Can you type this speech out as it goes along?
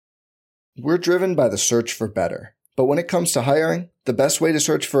We're driven by the search for better. But when it comes to hiring, the best way to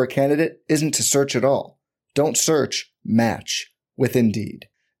search for a candidate isn't to search at all. Don't search, match with Indeed.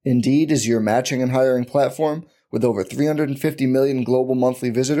 Indeed is your matching and hiring platform with over 350 million global monthly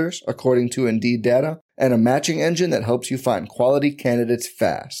visitors, according to Indeed data, and a matching engine that helps you find quality candidates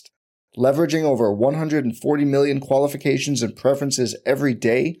fast. Leveraging over 140 million qualifications and preferences every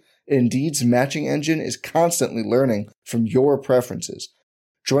day, Indeed's matching engine is constantly learning from your preferences.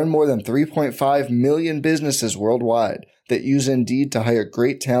 Join more than 3.5 million businesses worldwide that use Indeed to hire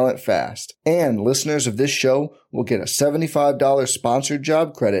great talent fast. And listeners of this show will get a $75 sponsored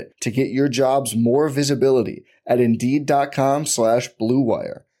job credit to get your jobs more visibility at Indeed.com/Blue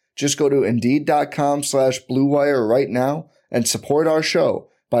Wire. Just go to Indeed.com/Blue Wire right now and support our show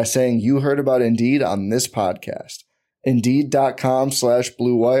by saying you heard about Indeed on this podcast.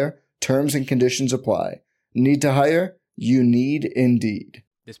 Indeed.com/Blue Wire. Terms and conditions apply. Need to hire? You need Indeed.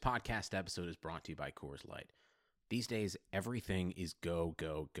 This podcast episode is brought to you by Coors Light. These days, everything is go,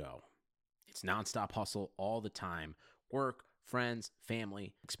 go, go. It's nonstop hustle all the time. Work, friends,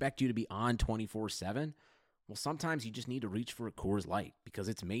 family, expect you to be on 24/7. Well, sometimes you just need to reach for a Coors Light because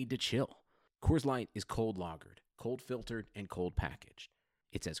it's made to chill. Coors Light is cold lagered, cold filtered, and cold packaged.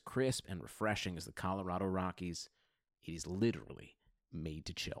 It's as crisp and refreshing as the Colorado Rockies. It is literally made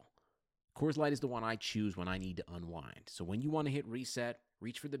to chill. Coors Light is the one I choose when I need to unwind. So when you want to hit reset,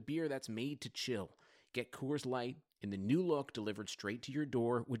 reach for the beer that's made to chill. Get Coors Light in the new look delivered straight to your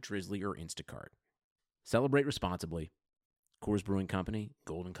door with Drizzly or Instacart. Celebrate responsibly. Coors Brewing Company,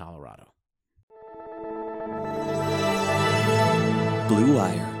 Golden, Colorado. Blue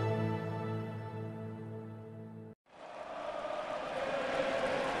Wire.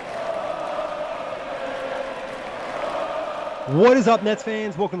 What is up, Nets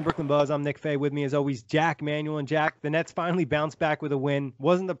fans? Welcome to Brooklyn Buzz. I'm Nick Fay. With me, as always, Jack Manuel. And Jack, the Nets finally bounced back with a win.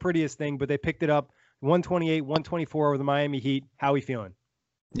 Wasn't the prettiest thing, but they picked it up 128-124 over the Miami Heat. How are we feeling?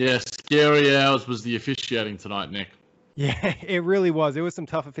 Yeah, scary hours was the officiating tonight, Nick. Yeah, it really was. It was some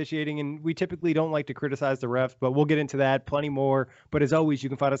tough officiating, and we typically don't like to criticize the refs, but we'll get into that, plenty more. But as always, you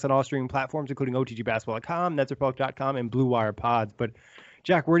can find us on all streaming platforms, including OTGBasketball.com, NetsReport.com, and Blue Wire Pods. But,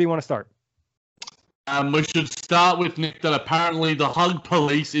 Jack, where do you want to start? We should start with, Nick, that apparently the hug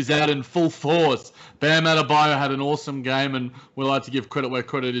police is out in full force. Bam Adebayo had an awesome game, and we like to give credit where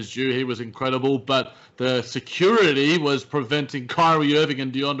credit is due. He was incredible, but the security was preventing Kyrie Irving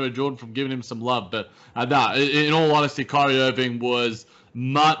and DeAndre Jordan from giving him some love. But in all honesty, Kyrie Irving was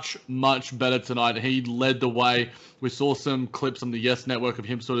much, much better tonight. He led the way. We saw some clips on the Yes Network of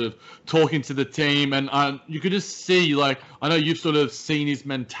him sort of talking to the team, and you could just see, like, I know you've sort of seen his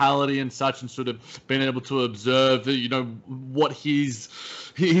mentality and such and sort of been able to observe, what his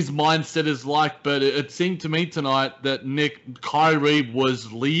mindset is like, but it seemed to me tonight that Kyrie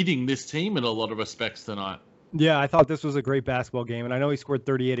was leading this team in a lot of respects tonight. Yeah, I thought this was a great basketball game, and I know he scored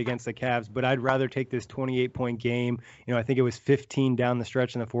 38 against the Cavs, but I'd rather take this 28-point game. I think it was 15 down the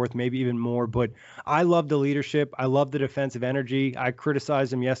stretch in the fourth, maybe even more, but I love the leadership. I love the defensive energy. I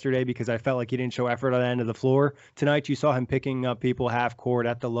criticized him yesterday because I felt like he didn't show effort on the end of the floor. Tonight, you saw him picking up people half court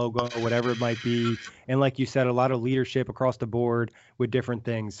at the logo, whatever it might be, and like you said, a lot of leadership across the board with different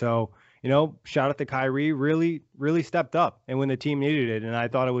things. So, shout out to Kyrie, really, really stepped up and when the team needed it. And I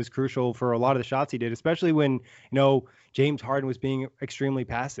thought it was crucial for a lot of the shots he did, especially when, James Harden was being extremely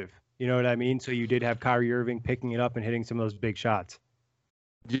passive. You know what I mean? So you did have Kyrie Irving picking it up and hitting some of those big shots.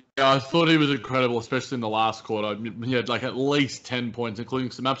 Yeah, I thought he was incredible, especially in the last quarter. He had like at least 10 points, including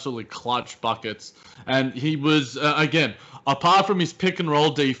some absolutely clutch buckets. And he was, again, apart from his pick and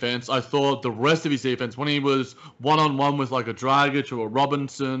roll defense, I thought the rest of his defense, when he was one-on-one with like a Dragic or a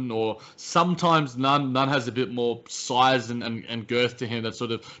Robinson, or sometimes none has a bit more size and girth to him, that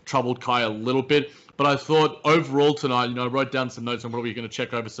sort of troubled Kai a little bit. But I thought overall tonight, I wrote down some notes. I'm probably going to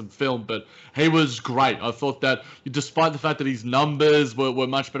check over some film, but he was great. I thought that despite the fact that his numbers were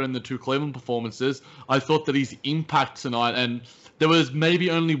much better in the two Cleveland performances, I thought that his impact tonight, and there was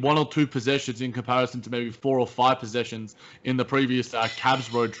maybe only one or two possessions in comparison to maybe 4 or 5 possessions in the previous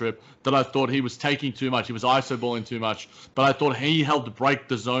Cavs road trip, that I thought he was taking too much. He was iso balling too much. But I thought he helped break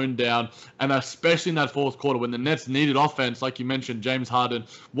the zone down. And especially in that fourth quarter when the Nets needed offense, like you mentioned, James Harden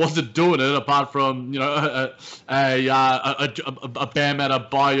wasn't doing it apart from, a Bam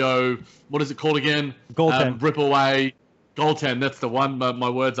Adebayo, what is it called again? Goaltend. Rip away. Goaltend, that's the one. My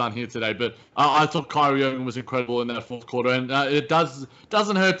words aren't here today, but I thought Kyrie Irving was incredible in that fourth quarter, and it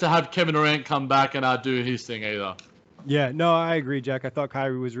doesn't hurt to have Kevin Durant come back and do his thing either. Yeah, no, I agree, Jack. I thought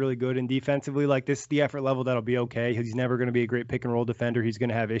Kyrie was really good, and defensively, like, this is the effort level that'll be okay. He's never going to be a great pick and roll defender. He's going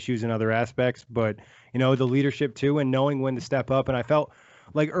to have issues in other aspects, but the leadership too, and knowing when to step up. And I felt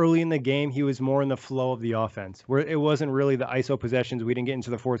like early in the game, he was more in the flow of the offense, where it wasn't really the ISO possessions. We didn't get into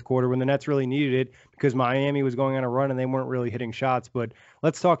the fourth quarter when the Nets really needed it because Miami was going on a run and they weren't really hitting shots. But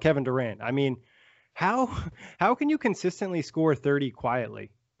let's talk Kevin Durant. I mean, how how can you consistently score 30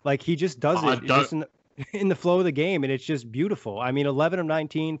 quietly? Like he just does it just in the flow of the game, and it's just beautiful. I mean, 11 of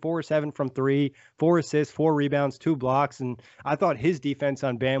 19, 4 or 7 from 3, 4 assists, 4 rebounds, 2 blocks, and I thought his defense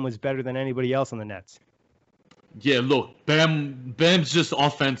on Bam was better than anybody else on the Nets. Yeah, look, Bam's just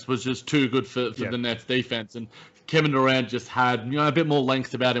offense was just too good for the Nets defense, and Kevin Durant just had a bit more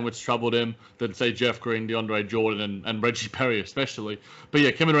length about him, which troubled him than say Jeff Green, DeAndre Jordan, and Reggie Perry especially. But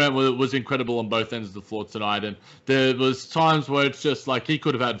yeah, Kevin Durant was incredible on both ends of the floor tonight, and there was times where it's just like he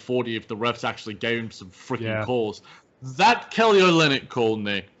could have had 40 if the refs actually gave him some freaking calls. That Kelly Olynyk call,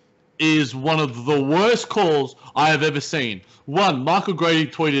 Nick, is one of the worst calls I have ever seen. One, Michael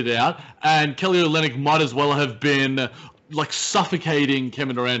Grady tweeted out, and Kelly Olynyk might as well have been like suffocating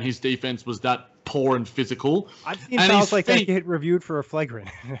Kevin Durant. His defense was that poor and physical. I've seen fouls like that get reviewed for a flagrant.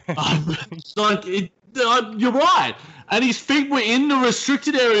 You're right. And his feet were in the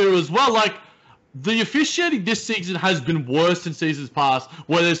restricted area as well. Like, the officiating this season has been worse than seasons past,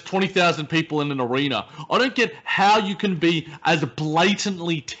 where there's 20,000 people in an arena. I don't get how you can be as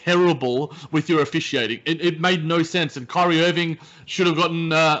blatantly terrible with your officiating. It made no sense. And Kyrie Irving should have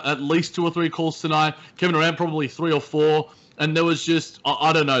gotten at least 2 or 3 calls tonight. Kevin Durant probably 3 or 4. And there was just,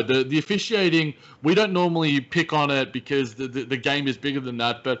 I don't know, the officiating, we don't normally pick on it because the game is bigger than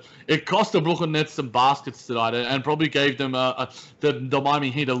that, but it cost the Brooklyn Nets some baskets tonight and probably gave them the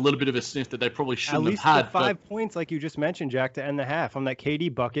Miami Heat a little bit of a sniff that they probably shouldn't have had. At least the 5 points, like you just mentioned, Jack, to end the half on that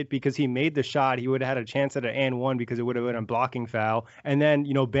KD bucket, because he made the shot. He would have had a chance at an and one because it would have been a blocking foul. And then,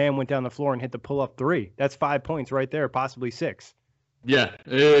 Bam went down the floor and hit the pull-up 3. That's 5 points right there, possibly 6. Yeah,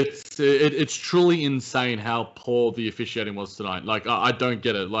 it's truly insane how poor the officiating was tonight. Like, I don't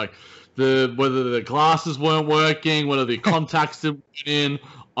get it. Like, whether the glasses weren't working, whether the contacts didn't went in,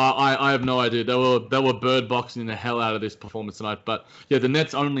 I have no idea. They were bird boxing the hell out of this performance tonight. But yeah, the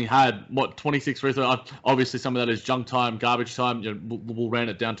Nets only had 26 free throws. Obviously, some of that is junk time, garbage time. We'll ran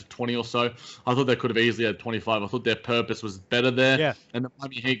it down to 20 or so. I thought they could have easily had 25. I thought their purpose was better there. Yeah. And the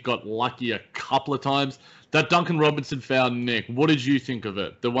Miami Heat got lucky a couple of times. That Duncan Robinson foul, Nick, what did you think of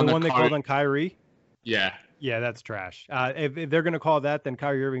it? The one they called on Kyrie? Yeah. Yeah, that's trash. If they're going to call that, then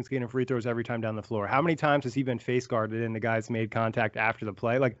Kyrie Irving's getting free throws every time down the floor. How many times has he been face guarded and the guys made contact after the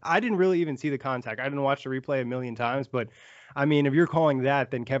play? Like, I didn't really even see the contact. I didn't watch the replay a million times, but I mean, if you're calling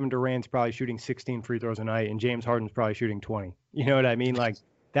that, then Kevin Durant's probably shooting 16 free throws a night and James Harden's probably shooting 20. You know what I mean? Like,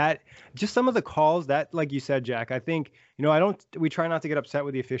 that, just some of the calls that, like you said, Jack, I think, we try not to get upset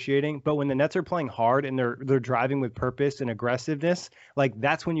with the officiating, but when the Nets are playing hard and they're driving with purpose and aggressiveness, like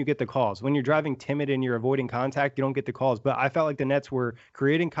that's when you get the calls. When you're driving timid and you're avoiding contact, you don't get the calls. But I felt like the Nets were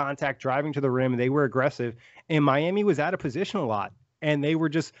creating contact, driving to the rim. They were aggressive, and Miami was out of position a lot, and they were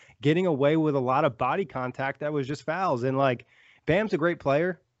just getting away with a lot of body contact that was just fouls. And like, Bam's a great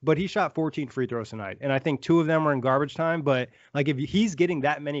player, but he shot 14 free throws tonight, and I think 2 of them were in garbage time. But like, if he's getting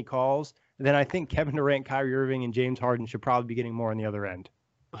that many calls, then I think Kevin Durant, Kyrie Irving, and James Harden should probably be getting more on the other end.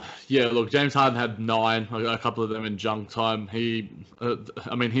 Yeah, look, James Harden had 9, a couple of them in junk time.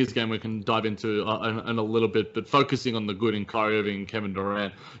 His game we can dive into in a little bit, but focusing on the good in Kyrie Irving and Kevin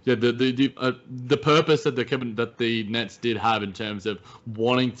Durant. Yeah, the purpose that the Nets did have in terms of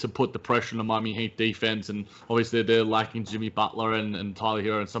wanting to put the pressure on the Miami Heat defense, and obviously they're lacking Jimmy Butler and Tyler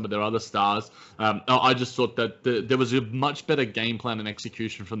Hero and some of their other stars. I just thought that there was a much better game plan and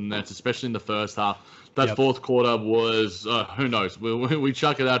execution from the Nets, especially in the first half. That fourth quarter was, who knows? We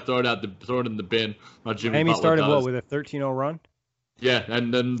chuck it out, throw it in the bin. Miami started with a 13-0 run? Yeah,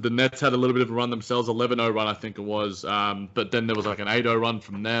 and then the Nets had a little bit of a run themselves, 11-0 run I think it was. But then there was like an 8-0 run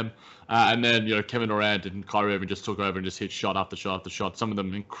from them. And then, Kevin Durant and Kyrie Irving just took over and just hit shot after shot after shot. Some of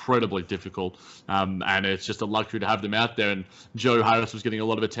them incredibly difficult. And it's just a luxury to have them out there. And Joe Harris was getting a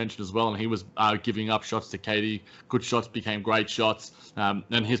lot of attention as well. And he was giving up shots to KD. Good shots became great shots.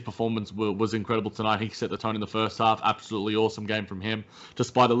 And his performance was incredible tonight. He set the tone in the first half. Absolutely awesome game from him.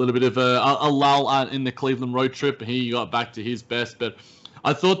 Despite a little bit of a lull in the Cleveland road trip, he got back to his best. But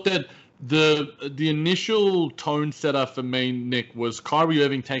I thought that the initial tone setter for me, Nick, was Kyrie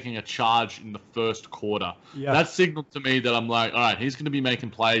Irving taking a charge in the first quarter. Yeah. That signaled to me that I'm like, all right, he's going to be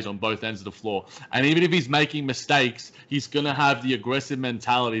making plays on both ends of the floor. And even if he's making mistakes, he's going to have the aggressive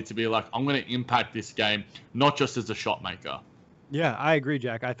mentality to be like, I'm going to impact this game, not just as a shot maker. Yeah, I agree,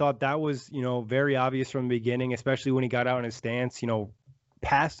 Jack. I thought that was, very obvious from the beginning, especially when he got out in his stance,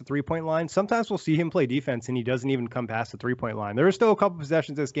 past the three-point line. Sometimes we'll see him play defense and he doesn't even come past the three-point line. There were still a couple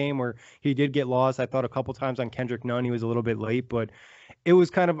possessions this game where he did get lost. I thought a couple times on Kendrick Nunn, he was a little bit late, but it was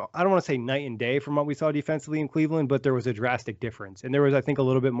kind of, I don't want to say night and day from what we saw defensively in Cleveland, but there was a drastic difference. And there was, I think, a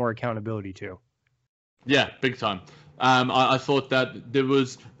little bit more accountability too. Yeah, big time. I thought that there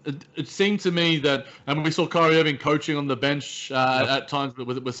was, it seemed to me that, and we saw Kyrie Irving coaching on the bench at times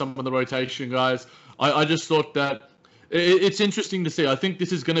with some of the rotation guys. I just thought that it's interesting to see. I think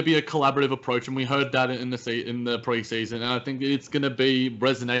this is going to be a collaborative approach, and we heard that in the preseason. And I think it's going to be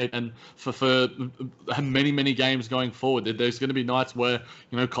resonate and for many games going forward. There's going to be nights where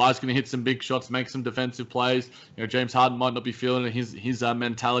Kai's going to hit some big shots, make some defensive plays. James Harden might not be feeling it. His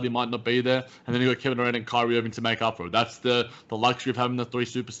mentality might not be there, and then you got Kevin Durant and Kyrie Irving to make up for it. That's the luxury of having the three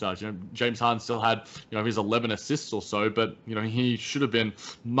superstars. James Harden still had his 11 assists or so, but he should have been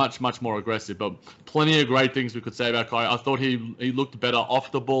much more aggressive. But plenty of great things we could say about Kyrie. I thought he looked better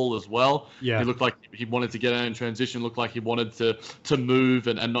off the ball as well. Yeah. He looked like he wanted to get out in transition, looked like he wanted to move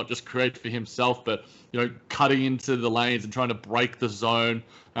and not just create for himself, but cutting into the lanes and trying to break the zone.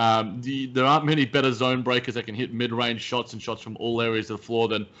 There aren't many better zone breakers that can hit mid-range shots and shots from all areas of the floor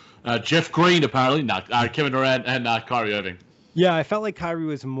than Jeff Green, apparently. No, Kevin Durant and Kyrie Irving. Yeah, I felt like Kyrie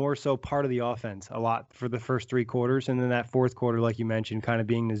was more so part of the offense a lot for the first three quarters. And then that fourth quarter, like you mentioned, kind of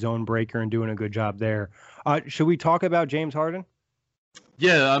being the zone breaker and doing a good job there. Should we talk about James Harden?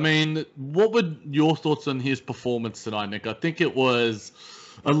 Yeah, I mean, what were your thoughts on his performance tonight, Nick? I think it was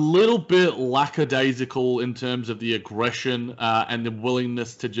a little bit lackadaisical in terms of the aggression and the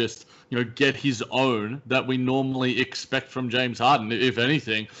willingness to just, get his own that we normally expect from James Harden. If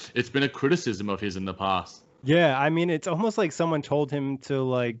anything, it's been a criticism of his in the past. Yeah, I mean, it's almost like someone told him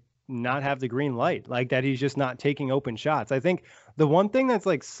to not have the green light, like that he's just not taking open shots. I think the one thing that's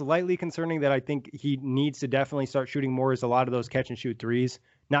slightly concerning that I think he needs to definitely start shooting more is a lot of those catch and shoot threes.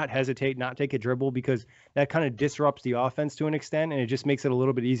 Not hesitate, not take a dribble, because that kind of disrupts the offense to an extent, and it just makes it a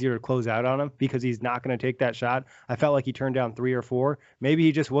little bit easier to close out on him because he's not going to take that shot. I felt like he turned down 3 or 4. Maybe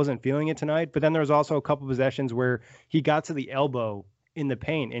he just wasn't feeling it tonight, but then there was also a couple possessions where he got to the elbow in the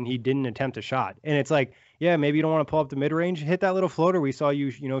paint and he didn't attempt a shot. And it's like, yeah, maybe you don't want to pull up the mid-range, hit that little floater. We saw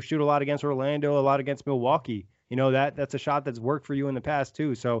you, shoot a lot against Orlando, a lot against Milwaukee. That's a shot that's worked for you in the past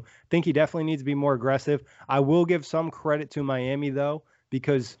too. So I think he definitely needs to be more aggressive. I will give some credit to Miami though,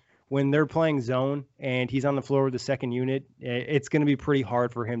 because when they're playing zone and he's on the floor with the second unit, it's going to be pretty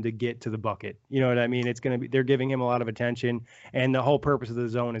hard for him to get to the bucket. You know what I mean? It's going to be, they're giving him a lot of attention, and the whole purpose of the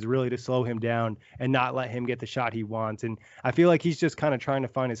zone is really to slow him down and not let him get the shot he wants. And I feel like he's just kind of trying to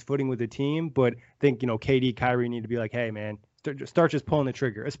find his footing with the team, but I think, KD, Kyrie need to be like, hey man, start just pulling the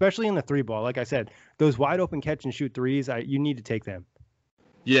trigger, especially in the 3-ball. Like I said, those wide open catch and shoot threes, you need to take them.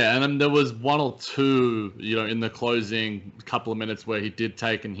 Yeah, and then there was 1 or 2, in the closing couple of minutes where he did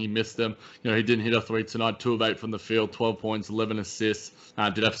take and he missed them. He didn't hit a 3 tonight, 2 of 8 from the field, 12 points, 11 assists.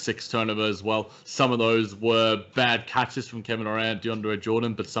 Did have 6 turnovers as well. Some of those were bad catches from Kevin Durant, DeAndre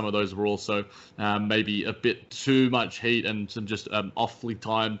Jordan, but some of those were also maybe a bit too much heat and some just awfully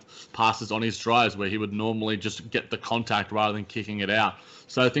timed passes on his drives where he would normally just get the contact rather than kicking it out.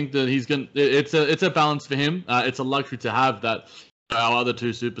 So I think that it's a balance for him. It's a luxury to have that. Our other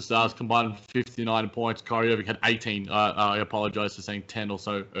 2 superstars combined 59 points. Kyrie Irving had 18. I apologize for saying 10 or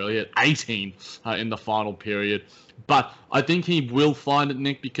so earlier. 18 in the final period. But I think he will find it,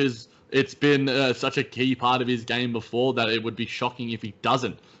 Nick, because it's been such a key part of his game before that it would be shocking if he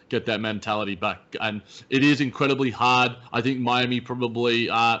doesn't get that mentality back. And it is incredibly hard. I think Miami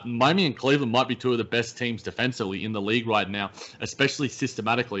and Cleveland might be 2 of the best teams defensively in the league right now, especially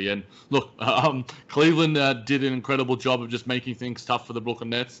systematically. And look, Cleveland did an incredible job of just making things tough for the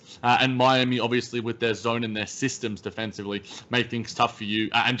Brooklyn Nets. And Miami, obviously, with their zone and their systems defensively, make things tough for you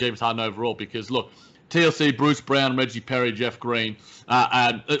and James Harden overall. Because look, TLC, Bruce Brown, Reggie Perry, Jeff Green.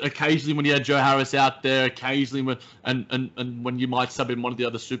 And occasionally when you had Joe Harris out there, occasionally when you might sub in one of the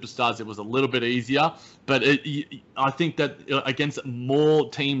other superstars, it was a little bit easier. But I think that against more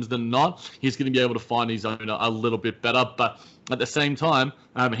teams than not, he's going to be able to find his own a little bit better. But at the same time,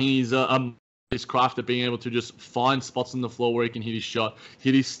 he's his craft at being able to just find spots on the floor where he can hit his shot,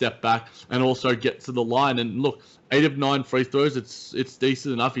 hit his step back, and also get to the line. And look, 8 of 9 free throws, it's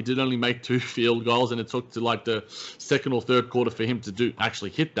decent enough. He did only make 2 field goals, and it took to the second or third quarter for him to actually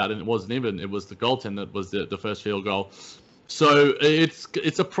hit that, and it wasn't even. It was the goaltend that was the first field goal. So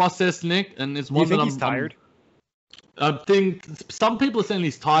it's a process, Nick, and it's one that he's tired. I think some people are saying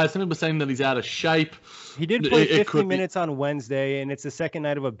he's tired. Some people are saying that he's out of shape. He did play 50 minutes on Wednesday, and it's the second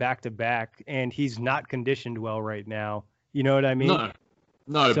night of a back-to-back, and he's not conditioned well right now. You know what I mean?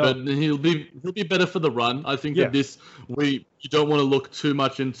 No, So, but he'll be better for the run. I think that you don't want to look too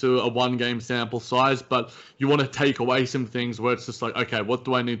much into a 1 game sample size, but you want to take away some things where it's just like, okay, what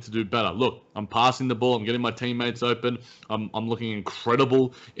do I need to do better? Look, I'm passing the ball, I'm getting my teammates open, I'm looking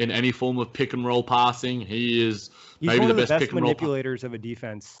incredible in any form of pick and roll passing. He's one maybe of the the best pick best and roll. manipulators of a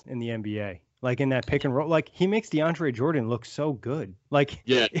defense in the NBA. Like in that pick and roll, like he makes DeAndre Jordan look so good. Like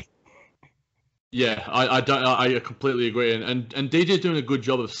Yeah. Yeah, I completely agree, and DJ's doing a good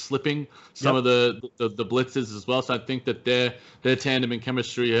job of slipping some of the blitzes as well. So I think that their tandem and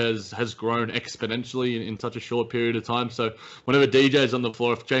chemistry has grown exponentially in such a short period of time. So whenever DJ's on the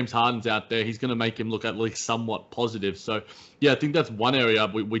floor, if James Harden's out there, he's going to make him look at least somewhat positive. So yeah, I think that's one area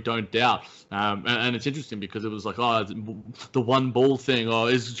we don't doubt. And it's interesting because it was like, oh, the one ball thing. Oh,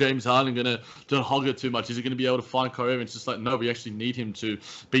 is James Harden going to hog it too much? Is he going to be able to find Kyrie Irving? It's just like, no, we actually need him to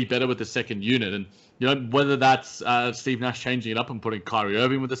be better with the second unit. And whether that's Steve Nash changing it up and putting Kyrie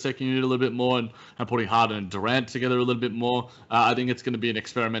Irving with the second unit a little bit more and putting Harden and Durant together a little bit more, I think it's going to be an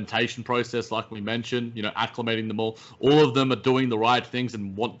experimentation process, like we mentioned, acclimating them all. All of them are doing the right things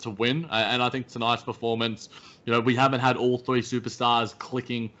and want to win. And I think tonight's performance, we haven't had all 3 superstars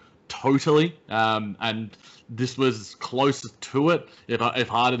clicking totally, and this was closest to it. If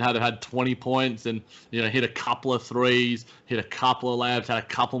Harden had 20 points and hit a couple of threes, hit a couple of layups, had a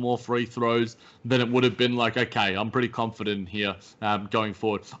couple more free throws, then it would have been like, okay, I'm pretty confident here going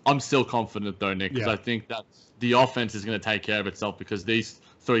forward. I'm still confident though, Nick, because I think that the offense is going to take care of itself because these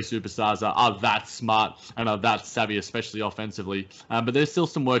 3 superstars are that smart and are that savvy, especially offensively. But there's still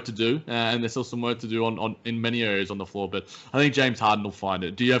some work to do, and there's still some work to do on in many areas on the floor. But I think James Harden will find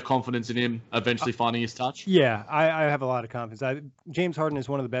it. Do you have confidence in him eventually finding his touch? Yeah, I have a lot of confidence. James Harden is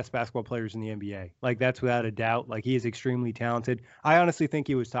one of the best basketball players in the NBA. Like, that's without a doubt. Like, he is extremely talented. I honestly think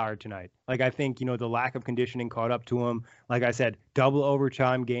he was tired tonight. Like, I think, the lack of conditioning caught up to him. Like I said, double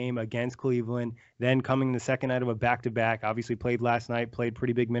overtime game against Cleveland, then coming the second night of a back-to-back. Obviously played last night, played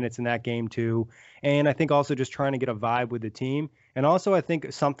pretty big minutes in that game too. And I think also just trying to get a vibe with the team. And also I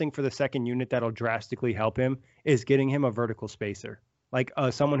think something for the second unit that'll drastically help him is getting him a vertical spacer. Like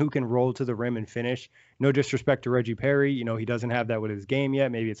someone who can roll to the rim and finish. No disrespect to Reggie Perry. He doesn't have that with his game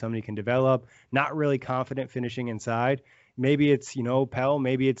yet. Maybe it's something he can develop. Not really confident finishing inside. Maybe it's, Pell.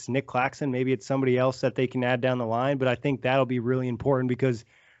 Maybe it's Nick Claxton. Maybe it's somebody else that they can add down the line. But I think that'll be really important because,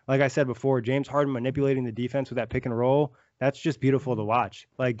 like I said before, James Harden manipulating the defense with that pick and roll, that's just beautiful to watch.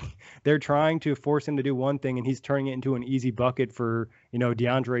 Like, they're trying to force him to do one thing, and he's turning it into an easy bucket for,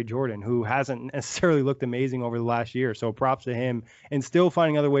 DeAndre Jordan, who hasn't necessarily looked amazing over the last year. So props to him, and still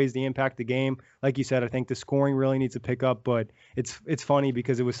finding other ways to impact the game. Like you said, I think the scoring really needs to pick up, but it's funny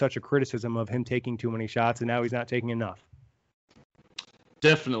because it was such a criticism of him taking too many shots, and now he's not taking enough.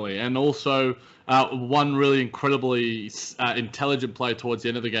 Definitely, and also one really incredibly intelligent play towards the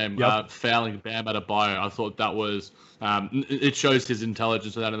end of the game, fouling Bam Adebayo. I thought that was it shows his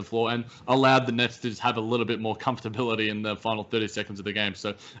intelligence with that on the floor and allowed the Nets to just have a little bit more comfortability in the final 30 seconds of the game.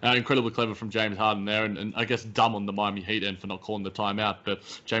 So incredibly clever from James Harden there, and I guess dumb on the Miami Heat end for not calling the timeout. But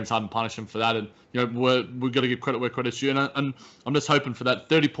James Harden punished him for that, and we've got to give credit where credit's due. And I'm just hoping for that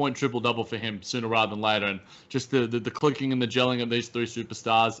 30-point triple-double for him sooner rather than later. And just the clicking and the gelling of these 3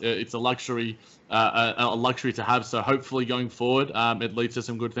 superstars, it's a luxury to have. So hopefully going forward, it leads to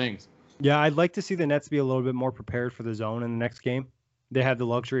some good things. Yeah, I'd like to see the Nets be a little bit more prepared for the zone in the next game. They have the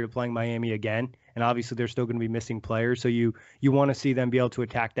luxury of playing Miami again, and obviously they're still going to be missing players. So you want to see them be able to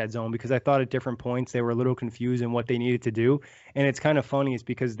attack that zone, because I thought at different points they were a little confused in what they needed to do. And it's kind of funny is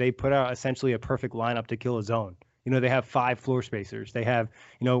because they put out essentially a perfect lineup to kill a zone. They have 5 floor spacers. They have,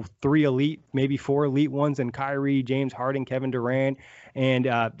 3 elite, maybe 4 elite ones, and Kyrie, James Harden, Kevin Durant, and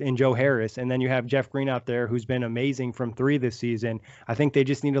Joe Harris. And then you have Jeff Green out there, who's been amazing from 3 this season. I think they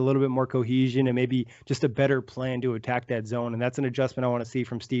just need a little bit more cohesion and maybe just a better plan to attack that zone. And that's an adjustment I want to see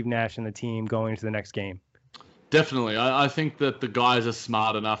from Steve Nash and the team going into the next game. Definitely. I think that the guys are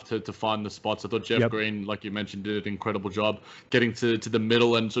smart enough to find the spots. I thought Jeff Green, like you mentioned, did an incredible job getting to the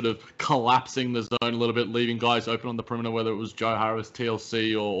middle and sort of collapsing the zone a little bit, leaving guys open on the perimeter, whether it was Joe Harris,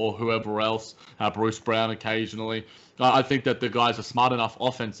 TLC, or whoever else, Bruce Brown occasionally. I think that the guys are smart enough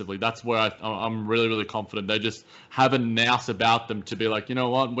offensively. That's where I'm really, really confident. They just have a nous about them to be like, you know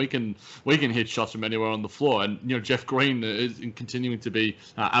what, we can hit shots from anywhere on the floor. And Jeff Green is continuing to be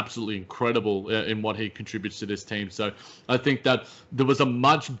absolutely incredible in what he contributes to this team. So I think that there was a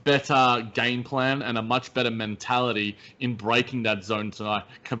much better game plan and a much better mentality in breaking that zone tonight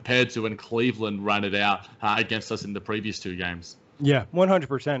compared to when Cleveland ran it out against us in the previous 2 games. Yeah,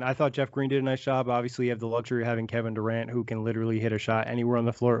 100%. I thought Jeff Green did a nice job. Obviously, you have the luxury of having Kevin Durant, who can literally hit a shot anywhere on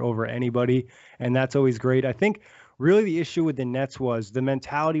the floor over anybody, and that's always great. I think really the issue with the Nets was the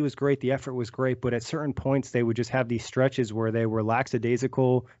mentality was great, the effort was great, but at certain points they would just have these stretches where they were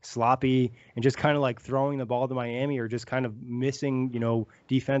lackadaisical, sloppy, and just kind of like throwing the ball to Miami or just kind of missing,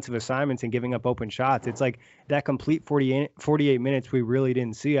 defensive assignments and giving up open shots. It's like that complete 48 minutes we really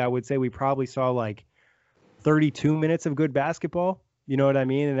didn't see. I would say we probably saw like 32 minutes of good basketball. You know what I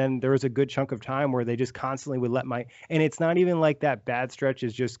mean? And then there was a good chunk of time where they just constantly would and it's not even like that bad stretch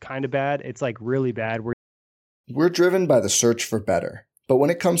is just kind of bad. It's like really bad. We're driven by the search for better. But when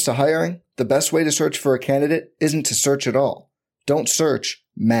it comes to hiring, the best way to search for a candidate isn't to search at all. Don't search,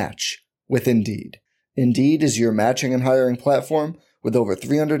 match with Indeed. Indeed is your matching and hiring platform with over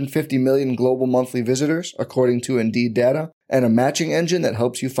 350 million global monthly visitors, according to Indeed data, and a matching engine that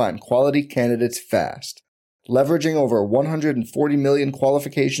helps you find quality candidates fast. Leveraging over 140 million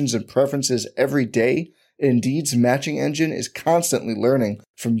qualifications and preferences every day, Indeed's matching engine is constantly learning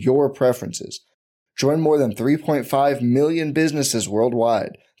from your preferences. Join more than 3.5 million businesses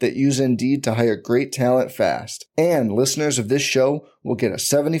worldwide that use Indeed to hire great talent fast. And listeners of this show will get a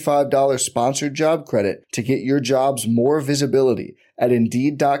 $75 sponsored job credit to get your jobs more visibility at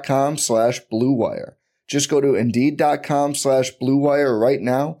Indeed.com/Blue Wire. Just go to Indeed.com/Blue Wire right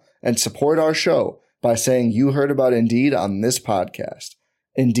now and support our show by saying you heard about Indeed on this podcast.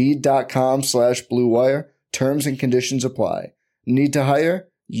 Indeed.com/Blue Wire. Terms and conditions apply. Need to hire?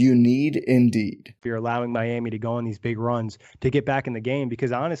 You need Indeed. You're allowing Miami to go on these big runs to get back in the game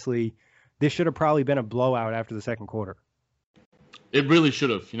because honestly, this should have probably been a blowout after the second quarter. It really should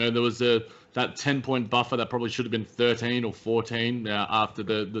have. There was that 10-point buffer that probably should have been 13 or 14 after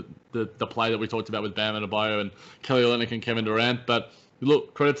the play that we talked about with Bam Adebayo and Kelly Olynyk and Kevin Durant. But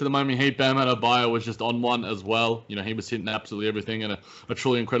look, credit to the Miami Heat. Bam Adebayo was just on one as well. He was hitting absolutely everything, and a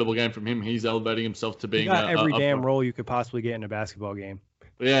truly incredible game from him. He's elevating himself to being every damn role you could possibly get in a basketball game.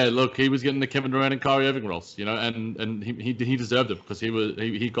 Yeah, look, he was getting the Kevin Durant and Kyrie Irving roles, and he deserved it because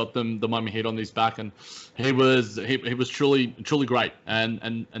he got them the Miami Heat on his back, and he was truly great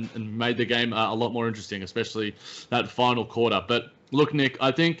and made the game a lot more interesting, especially that final quarter. But look, Nick,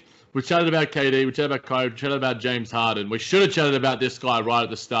 I think we chatted about KD, we chatted about Kyrie, we chatted about James Harden. We should have chatted about this guy right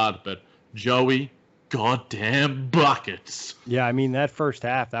at the start, but Joey goddamn buckets. Yeah, I mean, that first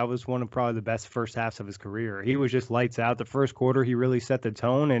half, that was one of probably the best first halves of his career. He was just lights out. The first quarter, he really set the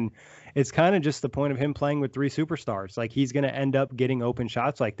tone, and it's kind of just the point of him playing with three superstars. Like, he's going to end up getting open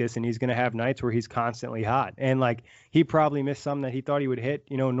shots like this, and he's going to have nights where he's constantly hot. And, like, he probably missed some that he thought he would hit,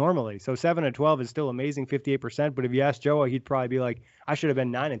 normally. So 7 of 12 is still amazing, 58%. But if you ask Joe, he'd probably be like, I should have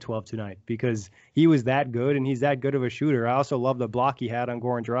been 9 of 12 tonight because he was that good, and he's that good of a shooter. I also love the block he had on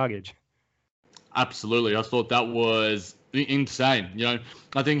Goran Dragic. Absolutely. I thought that was insane.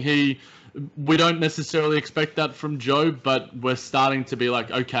 I think we don't necessarily expect that from Joe, but we're starting to be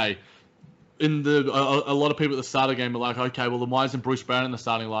like, okay, a lot of people at the start of the game are like, okay, well, then why isn't Bruce Brown in the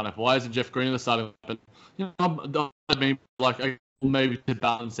starting lineup? Why isn't Jeff Green in the starting lineup? I mean, like, maybe to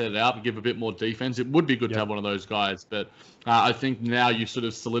balance it out and give a bit more defense. It would be good to have one of those guys, but I think now you sort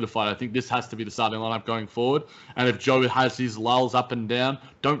of solidified. I think this has to be the starting lineup going forward. And if Joe has his lulls up and down,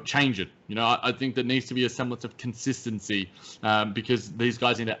 don't change it. I think there needs to be a semblance of consistency because these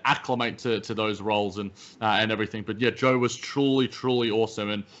guys need to acclimate to those roles and everything. But yeah, Joe was truly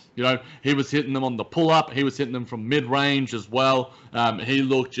awesome. And, he was hitting them on the pull-up. He was hitting them from mid-range as well. He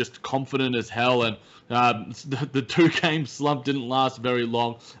looked just confident as hell. And the two-game slump didn't last very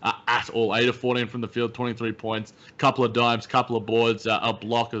long at all. 8 of 14 from the field, 23 points, couple of dimes, couple of boards, a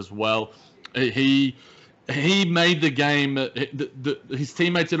block as well. He made the game. His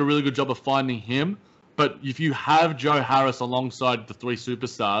teammates did a really good job of finding him. But if you have Joe Harris alongside the three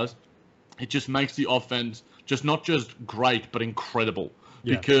superstars, it just makes the offense just not just great, but incredible.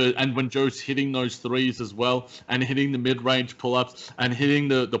 Yeah. And when Joe's hitting those threes as well, and hitting the mid-range pull-ups, and hitting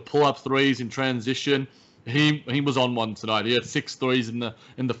the pull-up threes in transition, he was on one tonight. He had 6 threes in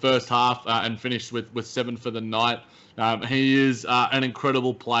the first half and finished with 7 for the night. He is an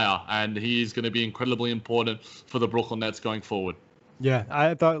incredible player, and he is going to be incredibly important for the Brooklyn Nets going forward. Yeah,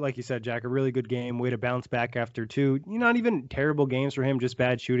 I thought, like you said, Jack, a really good game. Way to bounce back after 2, not even terrible games for him, just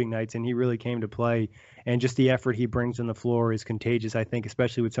bad shooting nights, and he really came to play. And just the effort he brings on the floor is contagious, I think,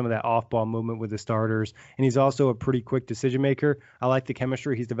 especially with some of that off-ball movement with the starters. And he's also a pretty quick decision maker. I like the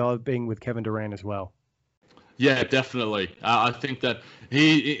chemistry he's developing with Kevin Durant as well. Yeah, definitely. I think that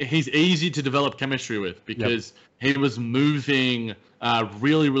he's easy to develop chemistry with because he was moving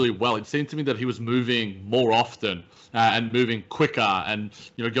really, really well. It seemed to me that he was moving more often and moving quicker and,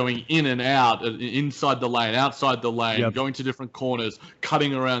 going in and out, inside the lane, outside the lane, going to different corners,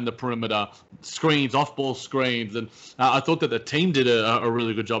 cutting around the perimeter, screens, off-ball screens. And I thought that the team did a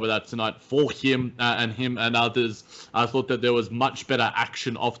really good job of that tonight for him and others. I thought that there was much better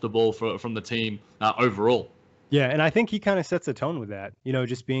action off the ball from the team overall. Yeah, and I think he kind of sets a tone with that,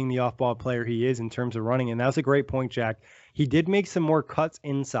 just being the off-ball player he is in terms of running. And that was a great point, Jack. He did make some more cuts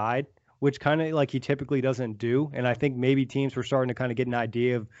inside, which kind of like he typically doesn't do. And I think maybe teams were starting to kind of get an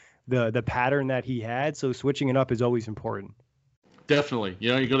idea of the pattern that he had. So switching it up is always important. Definitely.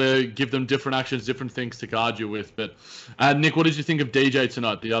 You got to give them different actions, different things to guard you with. But Nick, what did you think of DJ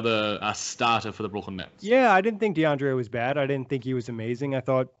tonight, the other starter for the Brooklyn Nets? Yeah, I didn't think DeAndre was bad. I didn't think he was amazing. I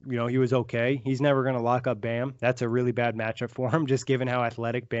thought, he was okay. He's never going to lock up Bam. That's a really bad matchup for him, just given how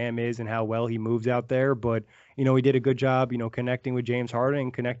athletic Bam is and how well he moves out there. But, he did a good job, connecting with James Harden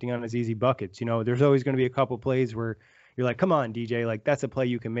and connecting on his easy buckets. There's always going to be a couple plays where you're like, come on, DJ, like that's a play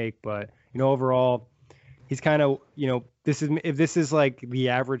you can make. But, overall, he's kind of, if this is like the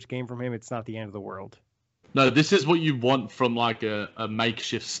average game from him, it's not the end of the world. No, this is what you want from like a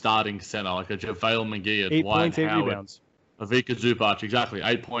makeshift starting center, like a JaVale McGee at 8 Dwight points, 8 Howard. rebounds. Ivica Zubac, exactly.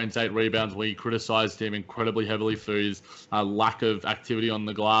 8 points, 8 rebounds. We criticized him incredibly heavily for his lack of activity on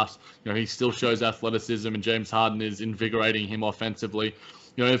the glass. He still shows athleticism, and James Harden is invigorating him offensively.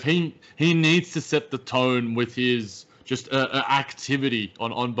 If he needs to set the tone with his just activity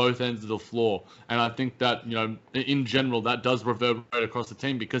on both ends of the floor. And I think that, in general, that does reverberate across the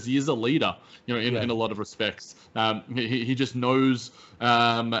team because he is a leader, in a lot of respects. He just knows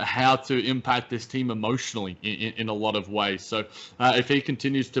how to impact this team emotionally in a lot of ways. So if he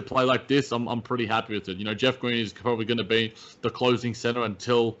continues to play like this, I'm pretty happy with it. Jeff Green is probably going to be the closing center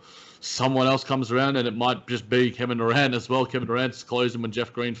until someone else comes around, and it might just be Kevin Durant as well. Kevin Durant's closing when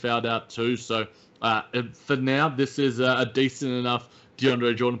Jeff Green fouled out too. So for now, this is a decent enough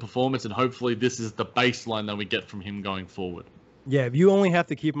DeAndre Jordan performance, and hopefully this is the baseline that we get from him going forward. Yeah, if you only have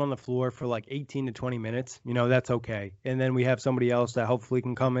to keep him on the floor for like 18 to 20 minutes, that's okay. And then we have somebody else that hopefully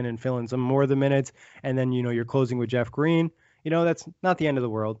can come in and fill in some more of the minutes. And then, you're closing with Jeff Green. That's not the end of the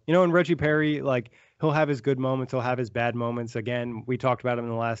world. And Reggie Perry, like, he'll have his good moments. He'll have his bad moments. Again, we talked about him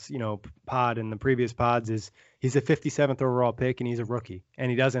in the last, pod and the previous pods is he's a 57th overall pick and he's a rookie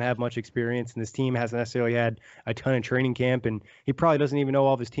and he doesn't have much experience. And this team hasn't necessarily had a ton of training camp and he probably doesn't even know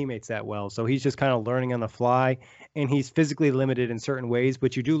all of his teammates that well. So he's just kind of learning on the fly and he's physically limited in certain ways,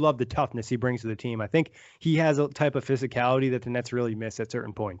 but you do love the toughness he brings to the team. I think he has a type of physicality that the Nets really miss at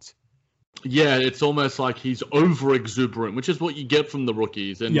certain points. Yeah, it's almost like he's over-exuberant, which is what you get from the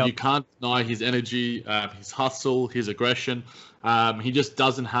rookies. And you can't deny his energy, his hustle, his aggression. He just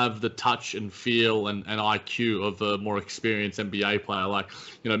doesn't have the touch and feel and IQ of a more experienced NBA player. Like,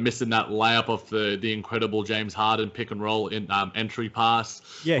 missing that layup off the incredible James Harden pick and roll in entry pass.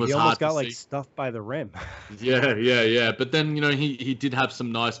 Yeah, he almost got like stuffed by the rim. Yeah. But then, he did have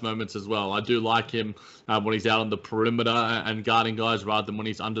some nice moments as well. I do like him when he's out on the perimeter and guarding guys rather than when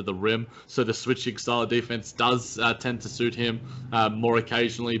he's under the rim. So the switching style of defense does tend to suit him more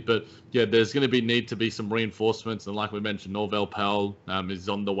occasionally. But yeah, there's going to need to be some reinforcements. And like we mentioned, Norvel Pell is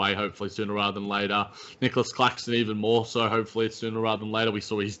on the way, hopefully sooner rather than later. Nicholas Claxton even more so, hopefully it's sooner rather than later. We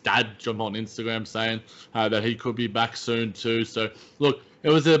saw his dad jump on Instagram saying that he could be back soon too. So look, it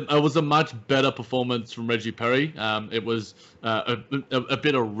was a much better performance from Reggie Perry. It was a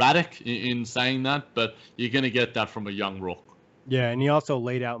bit erratic in saying that, but you're going to get that from a young rook. Yeah, and he also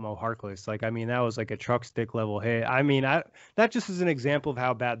laid out Mo Harkless. Like, I mean, that was like a truck stick level hit. I mean, that just is an example of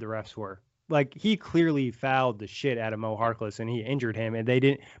how bad the refs were. Like, he clearly fouled the shit out of Mo Harkless, and he injured him, and they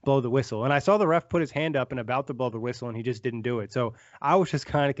didn't blow the whistle. And I saw the ref put his hand up and about to blow the whistle, and he just didn't do it. So I was just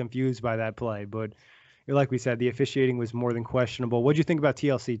kind of confused by that play. But like we said, the officiating was more than questionable. What did you think about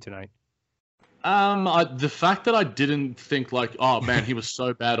TLC tonight? The fact that I didn't think like, oh man, he was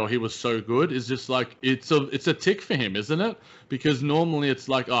so bad or he was so good is just like, it's a tick for him, isn't it? Because normally it's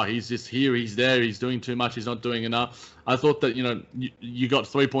like, oh, he's just here, he's there, he's doing too much, he's not doing enough. I thought that, you got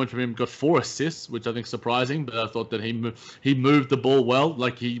 3 points from him, got 4 assists, which I think is surprising, but I thought that he moved the ball well,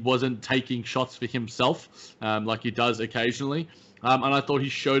 like he wasn't taking shots for himself, like he does occasionally. And I thought he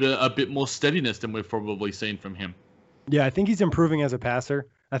showed a bit more steadiness than we've probably seen from him. Yeah, I think he's improving as a passer.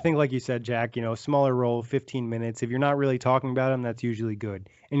 I think, like you said, Jack, smaller role, 15 minutes. If you're not really talking about him, that's usually good.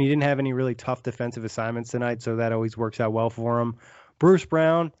 And he didn't have any really tough defensive assignments tonight, so that always works out well for him. Bruce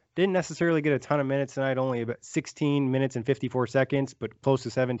Brown didn't necessarily get a ton of minutes tonight, only about 16 minutes and 54 seconds, but close to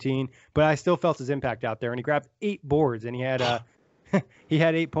 17. But I still felt his impact out there, and he grabbed 8 boards, and he had he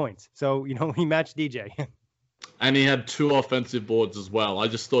had 8 points. So, he matched DJ. And he had 2 offensive boards as well. I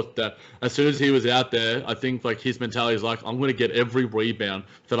just thought that as soon as he was out there, I think like his mentality is like, I'm going to get every rebound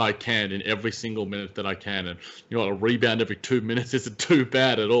that I can in every single minute that I can. And you know, a rebound every 2 minutes isn't too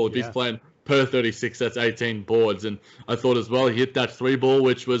bad at all. If he's playing per 36, that's 18 boards. And I thought as well, he hit that 3 ball,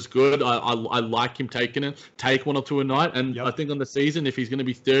 which was good. I like him taking it, take 1 or 2 a night. And I think on the season, if he's going to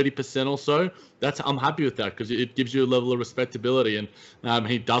be 30% or so, I'm happy with that because it gives you a level of respectability. And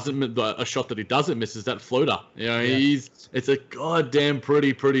he doesn't, a shot that he doesn't miss is that floater. You know, it's a goddamn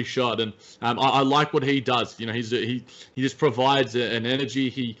pretty shot. And I like what he does. You know, he just provides an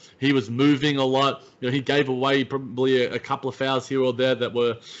energy. He was moving a lot. You know, he gave away probably a couple of fouls here or there that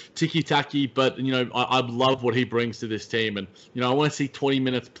were ticky-tacky, but, you know, I love what he brings to this team. And, you know, I want to see 20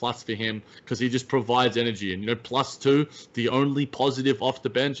 minutes plus for him because he just provides energy. And, you know, +2, the only positive off the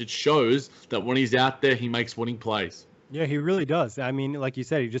bench, it shows that when he's out there, he makes winning plays. Yeah, he really does. I mean, like you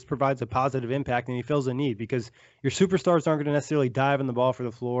said, he just provides a positive impact and he fills a need because your superstars aren't going to necessarily dive in the ball for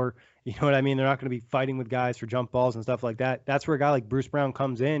the floor. You know what I mean? They're not going to be fighting with guys for jump balls and stuff like that. That's where a guy like Bruce Brown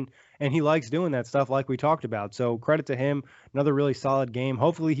comes in, and he likes doing that stuff like we talked about. So credit to him. Another really solid game.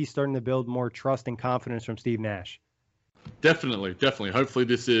 Hopefully he's starting to build more trust and confidence from Steve Nash. Definitely. Hopefully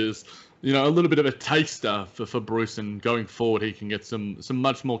this is, you know, a little bit of a taster for Bruce, and going forward he can get some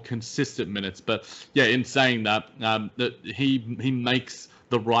much more consistent minutes. But yeah, in saying that, that he makes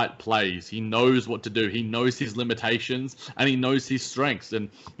the right plays. He knows what to do. He knows his limitations and he knows his strengths, and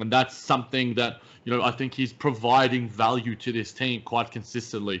that's something that, you know, I think he's providing value to this team quite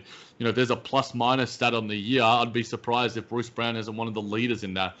consistently. You know, if there's a plus-minus stat on the year, I'd be surprised if Bruce Brown isn't one of the leaders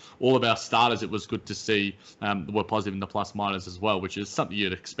in that. All of our starters, it was good to see, were positive in the plus-minus as well, which is something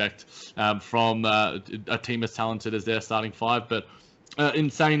you'd expect from a team as talented as their starting 5. But in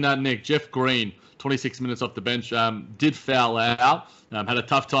saying that, Nick, Jeff Green, 26 minutes off the bench, did foul out, had a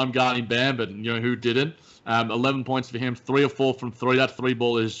tough time guarding Bam, but you know who didn't. 11 points for him, 3 of 4 from 3. That 3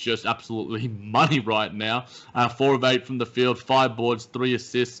 ball is just absolutely money right now. 4 of 8 from the field, 5 boards, 3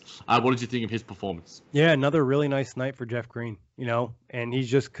 assists. What did you think of his performance? Yeah, another really nice night for Jeff Green, you know, and he's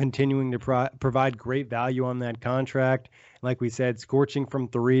just continuing to provide great value on that contract. Like we said, scorching from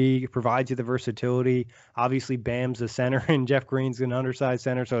 3, provides you the versatility. Obviously, Bam's a center, and Jeff Green's an undersized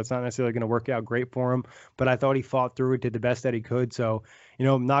center, so it's not necessarily going to work out great for him. But I thought he fought through it, did the best that he could. So, you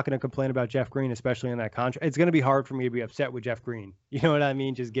know, I'm not going to complain about Jeff Green, especially in that contract. It's going to be hard for me to be upset with Jeff Green. You know what I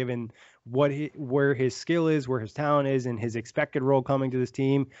mean? Just given where his skill is, where his talent is, and his expected role coming to this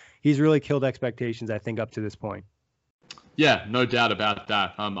team, he's really killed expectations, I think, up to this point. Yeah, no doubt about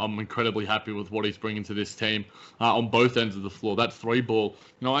that. I'm incredibly happy with what he's bringing to this team on both ends of the floor. That 3 ball,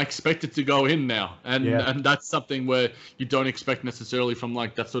 you know, I expect it to go in now. And that's something where you don't expect necessarily from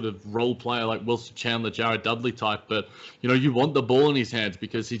like that sort of role player like Wilson Chandler, Jared Dudley type. But, you know, you want the ball in his hands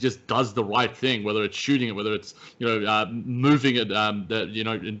because he just does the right thing, whether it's shooting it, whether it's, you know, moving it, you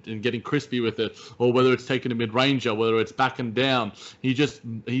know, and getting crispy with it, or whether it's taking a mid-ranger, whether it's backing down. He's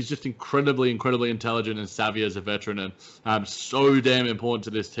just incredibly intelligent and savvy as a veteran. And so damn important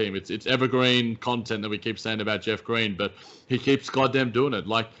to this team. It's evergreen content that we keep saying about Jeff Green, but he keeps goddamn doing it.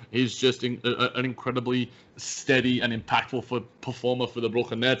 Like, he's just an incredibly steady and impactful performer for the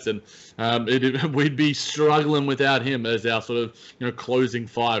Brooklyn Nets, and we'd be struggling without him as our sort of, you know, closing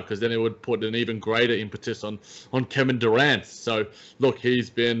 5, because then it would put an even greater impetus on Kevin Durant. So look, he's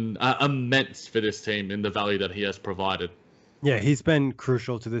been immense for this team in the value that he has provided. Yeah, he's been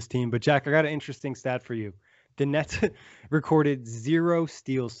crucial to this team. But Jack, I got an interesting stat for you. The Nets recorded 0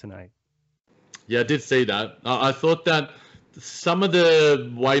 steals tonight. Yeah, I did see that. I thought that some of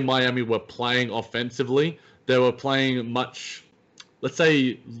the way Miami were playing offensively, they were playing much, let's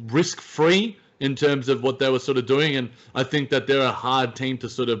say, risk-free in terms of what they were sort of doing. And I think that they're a hard team to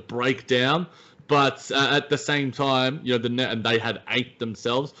sort of break down. But at the same time, you know, the net, and they had 8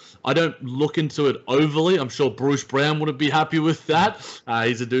 themselves. I don't look into it overly. I'm sure Bruce Brown wouldn't be happy with that.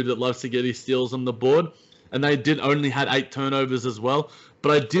 He's a dude that loves to get his steals on the board. And they did only had 8 turnovers as well.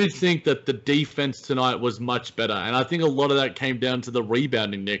 But I did think that the defense tonight was much better. And I think a lot of that came down to the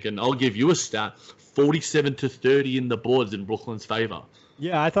rebounding, Nick. And I'll give you a stat, 47-30 in the boards in Brooklyn's favor.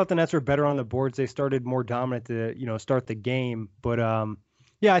 Yeah, I thought the Nets were better on the boards. They started more dominant to, you know, start the game. But,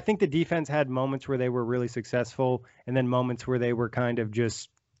 yeah, I think the defense had moments where they were really successful and then moments where they were kind of just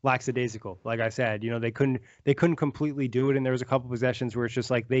lackadaisical. Like I said, you know, they couldn't completely do it. And there was a couple possessions where it's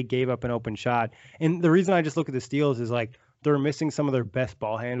just like they gave up an open shot. And the reason I just look at the steals is like they're missing some of their best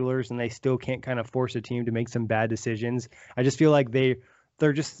ball handlers and they still can't kind of force a team to make some bad decisions. I just feel like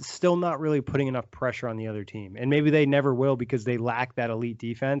they're just still not really putting enough pressure on the other team. And maybe they never will because they lack that elite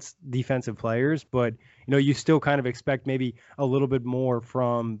defensive players. But, you still kind of expect maybe a little bit more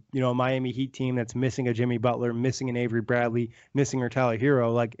from, a Miami Heat team that's missing a Jimmy Butler, missing an Avery Bradley, missing a Tyler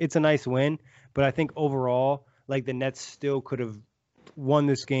Hero. Like, it's a nice win. But I think overall, like, the Nets still could have won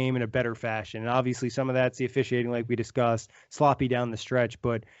this game in a better fashion. And obviously some of that's the officiating, like we discussed, sloppy down the stretch.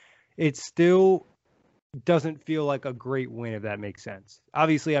 But it's still doesn't feel like a great win, if that makes sense.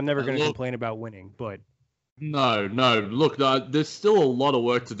 Obviously, I'm never going to complain about winning, but no. Look, there's still a lot of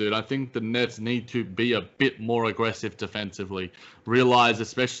work to do. And I think the Nets need to be a bit more aggressive defensively. Realize,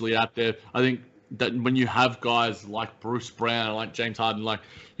 especially out there, I think that when you have guys like Bruce Brown, like James Harden,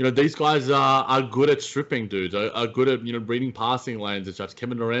 these guys are good at stripping dudes, are good at, reading passing lanes and such.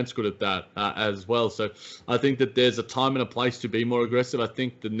 Kevin Durant's good at that as well. So I think that there's a time and a place to be more aggressive. I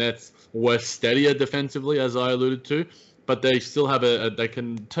think the Nets were steadier defensively, as I alluded to, but they still have they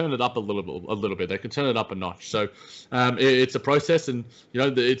can turn it up a little bit. They can turn it up a notch. So it's a process, and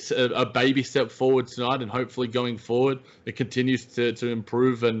it's a baby step forward tonight, and hopefully going forward it continues to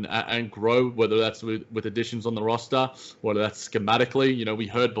improve and grow. Whether that's with additions on the roster, whether that's schematically. We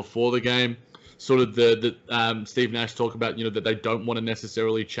heard before the game sort of the Steve Nash talk about that they don't want to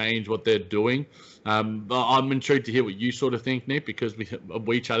necessarily change what they're doing. I'm intrigued to hear what you sort of think, Nick, because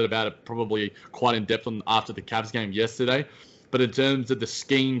we chatted about it probably quite in depth after the Cavs game yesterday. But in terms of the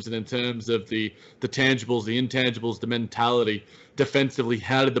schemes and in terms of the tangibles, the intangibles, the mentality, defensively,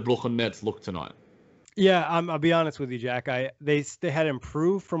 how did the Brooklyn Nets look tonight? Yeah, I'll be honest with you, Jack. They had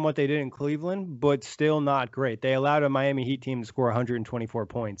improved from what they did in Cleveland, but still not great. They allowed a Miami Heat team to score 124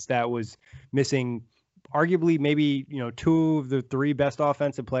 points. That was missing arguably maybe, two of the three best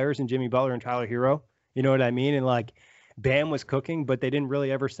offensive players in Jimmy Butler and Tyler Hero. You know what I mean? And like Bam was cooking, but they didn't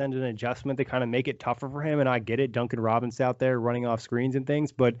really ever send an adjustment to kind of make it tougher for him. And I get it. Duncan Robinson out there running off screens and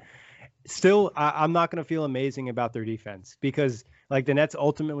things, but still, I'm not going to feel amazing about their defense because like the Nets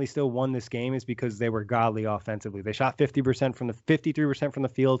ultimately still won this game is because they were godly offensively. They shot 53% from the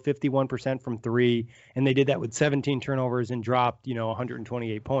field, 51% from three. And they did that with 17 turnovers and dropped,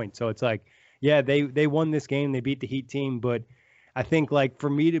 128 points. So it's like, yeah, they won this game. They beat the Heat team. But I think like for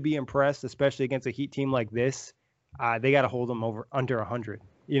me to be impressed, especially against a Heat team like this, they got to hold them under 100.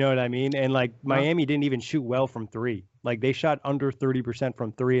 You know what I mean? And like Miami didn't even shoot well from three. Like they shot under 30%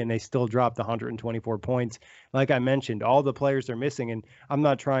 from three and they still dropped 124 points. Like I mentioned, all the players are missing, and I'm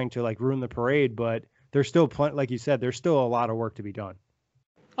not trying to like ruin the parade, but there's still like you said, there's still a lot of work to be done.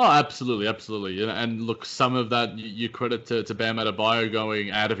 Oh, absolutely. And look, some of that you credit to Bam Adebayo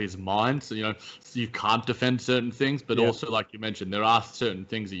going out of his mind. So, you can't defend certain things, but also, like you mentioned, there are certain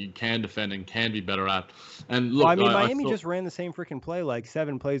things that you can defend and can be better at. And look, Miami just ran the same freaking play like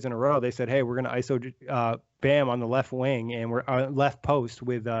 7 plays in a row. They said, hey, we're going to ISO Bam on the left wing and we're left post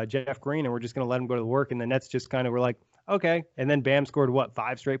with Jeff Green, and we're just going to let him go to work. And the Nets just kind of were like, okay. And then Bam scored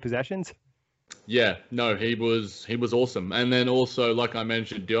 5 straight possessions? Yeah, no, he was awesome. And then also, like I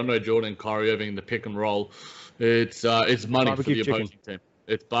mentioned, DeAndre Jordan and Kyrie Irving, the pick and roll, it's money barbecue for the opposing team.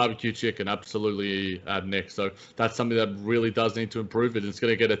 It's barbecue chicken, absolutely, Nick. So that's something that really does need to improve. It's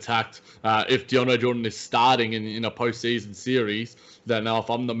going to get attacked if DeAndre Jordan is starting in a postseason series. Then now, if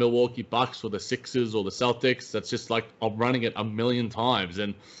I'm the Milwaukee Bucks or the Sixers or the Celtics, that's just like I'm running it a million times.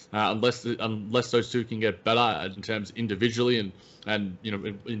 And unless those two can get better in terms individually and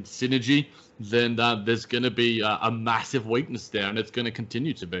in synergy, then there's going to be a massive weakness there, and it's going to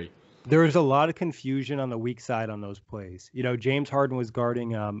continue to be. There was a lot of confusion on the weak side on those plays. James Harden was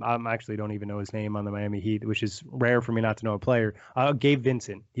guarding, I actually don't even know his name on the Miami Heat, which is rare for me not to know a player. Gabe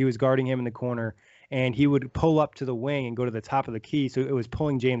Vincent. He was guarding him in the corner, and he would pull up to the wing and go to the top of the key. So it was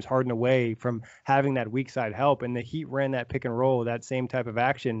pulling James Harden away from having that weak side help. And the Heat ran that pick and roll, that same type of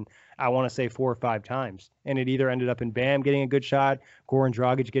action, I want to say 4 or 5 times. And it either ended up in Bam getting a good shot, Goran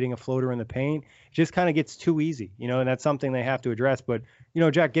Dragic getting a floater in the paint. It just kind of gets too easy, and that's something they have to address. But,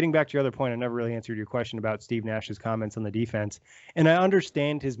 Jack, getting back to your other point, I never really answered your question about Steve Nash's comments on the defense. And I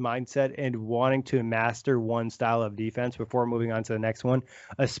understand his mindset and wanting to master one style of defense before moving on to the next one,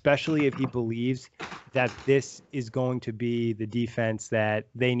 especially if he believes that this is going to be the defense that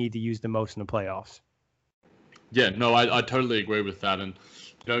they need to use the most in the playoffs. Yeah, no, I totally agree with that. And,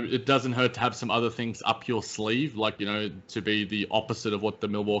 it doesn't hurt to have some other things up your sleeve, like, to be the opposite of what the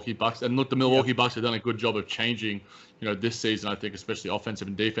Milwaukee Bucks. And look, the Milwaukee Bucks have done a good job of changing, this season, I think, especially offensive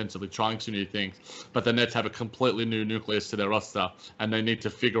and defensively, trying some new things. But the Nets have a completely new nucleus to their roster, and they need to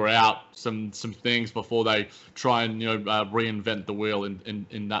figure out some things before they try and, reinvent the wheel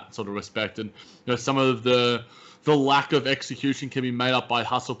in that sort of respect. And, some of the lack of execution can be made up by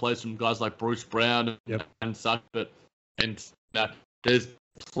hustle plays from guys like Bruce Brown and such, but there's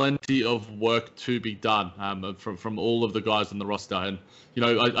plenty of work to be done from all of the guys on the roster. And,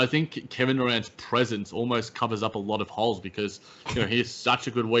 I think Kevin Durant's presence almost covers up a lot of holes because, he's such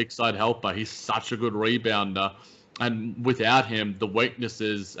a good weak side helper. He's such a good rebounder. And without him, the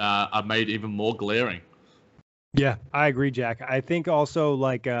weaknesses are made even more glaring. Yeah, I agree, Jack. I think also,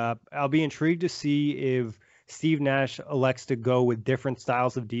 I'll be intrigued to see if Steve Nash elects to go with different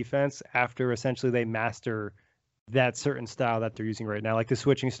styles of defense after essentially they master that certain style that they're using right now, like the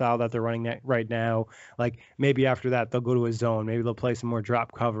switching style that they're running right now. Like maybe after that, they'll go to a zone. Maybe they'll play some more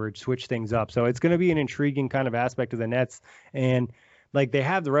drop coverage, switch things up. So it's going to be an intriguing kind of aspect of the Nets. And they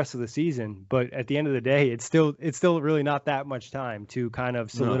have the rest of the season, but at the end of the day, it's still really not that much time to kind of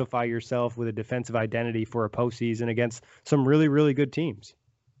solidify yourself with a defensive identity for a postseason against some really, really good teams.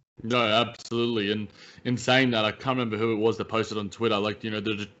 No, absolutely. And in saying that, I can't remember who it was that posted on Twitter.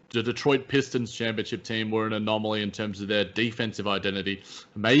 The Detroit Pistons championship team were an anomaly in terms of their defensive identity.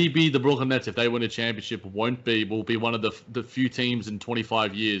 Maybe the Brooklyn Nets, if they win a championship, will be one of the few teams in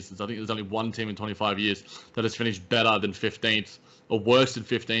 25 years. I think there's only one team in 25 years that has finished better than 15th or worse than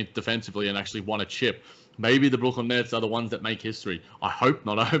 15th defensively and actually won a chip. Maybe the Brooklyn Nets are the ones that make history. I hope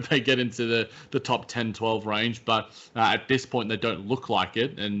not. I hope they get into the top 10, 12 range. But at this point, they don't look like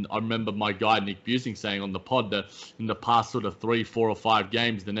it. And I remember my guy, Nick Busing, saying on the pod that in the past sort of 3, 4, or 5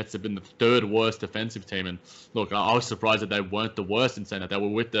 games, the Nets have been the third worst defensive team. And look, I was surprised that they weren't the worst in saying that. They were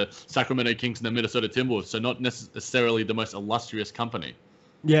with the Sacramento Kings and the Minnesota Timberwolves. So not necessarily the most illustrious company.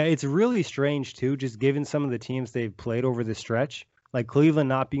 Yeah, it's really strange, too, just given some of the teams they've played over the stretch. Like Cleveland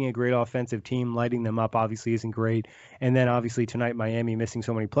not being a great offensive team, lighting them up obviously isn't great. And then obviously tonight Miami missing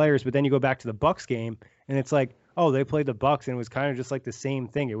so many players. But then you go back to the Bucks game and it's like, oh, they played the Bucks and it was kind of just like the same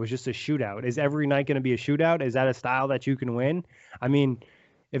thing. It was just a shootout. Is every night going to be a shootout? Is that a style that you can win? I mean,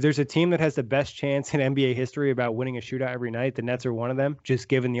 if there's a team that has the best chance in NBA history about winning a shootout every night, the Nets are one of them, just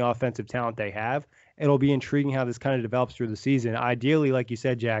given the offensive talent they have. It'll be intriguing how this kind of develops through the season. Ideally, like you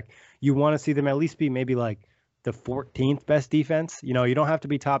said, Jack, you want to see them at least be maybe like the 14th best defense. You don't have to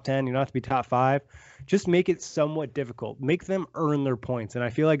be top 10. You don't have to be top 5. Just make it somewhat difficult. Make them earn their points. And I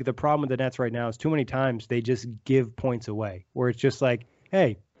feel like the problem with the Nets right now is too many times they just give points away, where it's just like,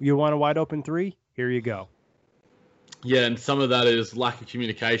 hey, you want a wide open 3? Here you go. Yeah, and some of that is lack of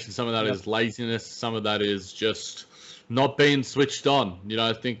communication. Some of that is laziness. Some of that is just not being switched on.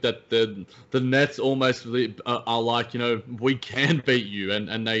 I think that the Nets almost are like, we can beat you.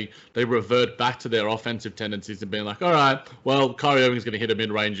 And they revert back to their offensive tendencies and being like, all right, well, Kyrie Irving's going to hit a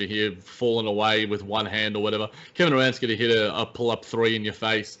mid-ranger here, falling away with one hand or whatever. Kevin Durant's going to hit a pull-up 3 in your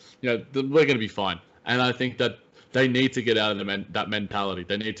face. We're going to be fine. And I think that they need to get out of that mentality.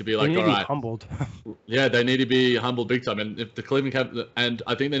 They need to be like, all right, humbled. Yeah, they need to be humbled big time. And if the Cleveland and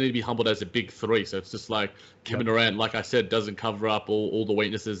I think they need to be humbled as a big 3. So it's just like Kevin Durant, like I said, doesn't cover up all the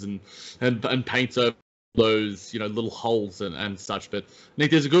weaknesses and paints over those little holes and such. But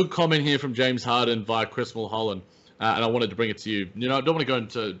Nick, there's a good comment here from James Harden via Chris Mulholland. And I wanted to bring it to you. I don't want to go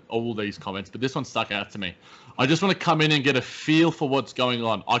into all these comments, but this one stuck out to me. I just want to come in and get a feel for what's going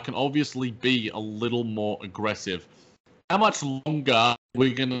on. I can obviously be a little more aggressive. How much longer are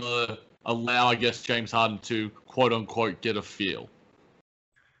we going to allow, I guess, James Harden to, quote-unquote, get a feel?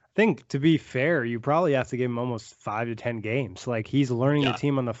 I think, to be fair, you probably have to give him almost 5 to 10 games. Like, he's learning the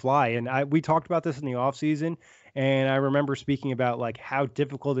team on the fly. And we talked about this in the offseason, and I remember speaking about, how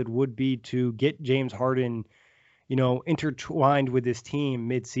difficult it would be to get James Harden intertwined with this team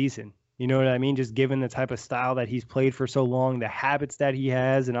mid-season. You know what I mean? Just given the type of style that he's played for so long, the habits that he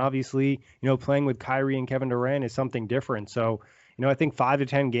has, and obviously, playing with Kyrie and Kevin Durant is something different. So, I think 5 to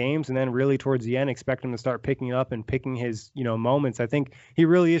 10 games, and then really towards the end, expect him to start picking up and picking his, moments. I think he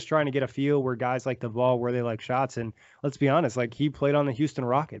really is trying to get a feel where guys like the ball, where they like shots. And let's be honest, he played on the Houston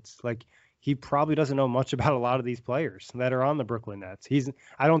Rockets. He probably doesn't know much about a lot of these players that are on the Brooklyn Nets.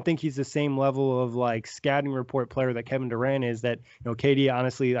 I don't think he's the same level of scouting report player that Kevin Durant is. That KD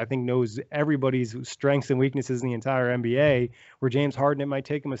honestly I think knows everybody's strengths and weaknesses in the entire NBA. Where James Harden, it might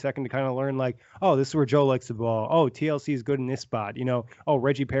take him a second to kind of learn oh, this is where Joe likes the ball. Oh, TLC is good in this spot. Oh,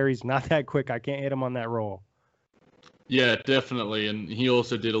 Reggie Perry's not that quick. I can't hit him on that roll. Yeah, definitely. And he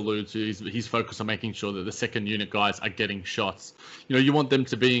also did allude to he's focused on making sure that the second unit guys are getting shots. You want them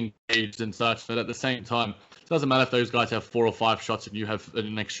to be engaged and such, but at the same time, it doesn't matter if those guys have 4 or 5 shots and you have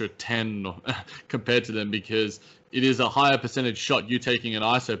an extra 10 compared to them, because it is a higher percentage shot you taking an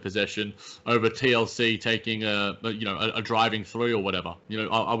ISO possession over TLC taking a driving 3 or whatever.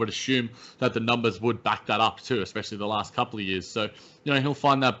 I would assume that the numbers would back that up too, especially the last couple of years. So, he'll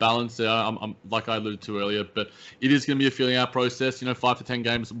find that balance there. I'm like I alluded to earlier, but it is going to be a feeling out process. 5 to 10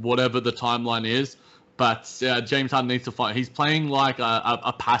 games, whatever the timeline is. But James Harden needs to find. He's playing like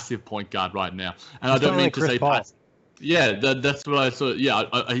a passive point guard right now, and He's I don't mean like to Chris say Paul. passive. Yeah, that's what I saw. Yeah,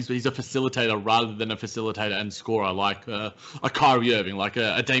 he's a facilitator rather than a facilitator and scorer, like a Kyrie Irving, like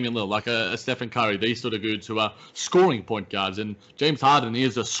a Damian Lillard, like a Stephen Curry. These sort of dudes who are scoring point guards. And James Harden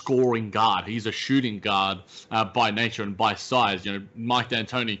is a scoring guard. He's a shooting guard by nature and by size. You know, Mike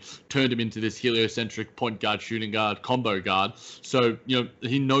D'Antoni turned him into this heliocentric point guard, shooting guard, combo guard. So, you know,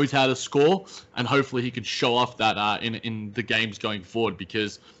 he knows how to score, and hopefully he can show off that in the games going forward,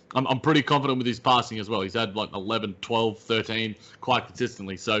 because I'm pretty confident with his passing as well. He's had like 11, 12, 13 quite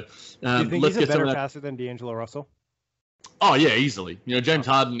consistently. So Do you think let's he's a get some better of that. passer than D'Angelo Russell? Oh yeah, easily. You know, James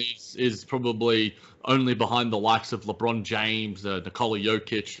Harden is probably only behind the likes of LeBron James, Nikola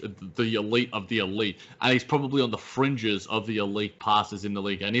Jokic, the elite of the elite, and he's probably on the fringes of the elite passers in the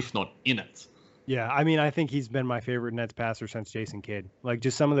league, and if not in it. Yeah, I mean, I think he's been my favorite Nets passer since Jason Kidd. Like,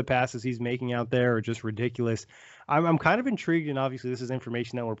 just some of the passes he's making out there are just ridiculous. I'm kind of intrigued, and obviously this is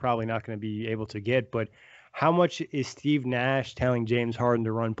information that we're probably not going to be able to get, but how much is Steve Nash telling James Harden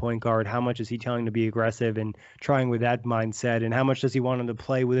to run point guard? How much is he telling him to be aggressive and trying with that mindset? And how much does he want him to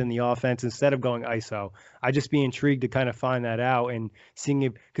play within the offense instead of going ISO? I'd just be intrigued to kind of find that out and seeing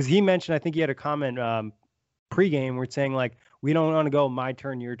if, because he mentioned, I think he had a comment pregame where it's saying, like, we don't want to go my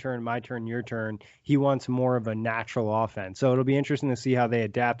turn, your turn, my turn, your turn. He wants more of a natural offense. So it'll be interesting to see how they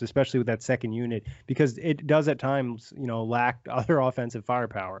adapt, especially with that second unit, because it does at times, you know, lack other offensive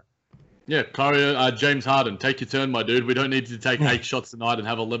firepower. Yeah, James Harden, take your turn, my dude. We don't need to take 8 shots tonight and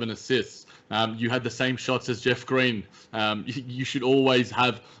have 11 assists. You had the same shots as Jeff Green. You should always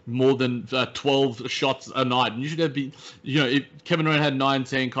have more than 12 shots a night. And you should have if Kevin Durant had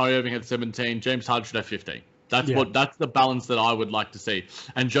 19, Kyrie Irving had 17, James Harden should have 15. That's the balance that I would like to see.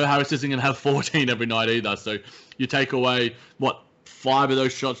 And Joe Harris isn't going to have 14 every night either. So you take away 5 of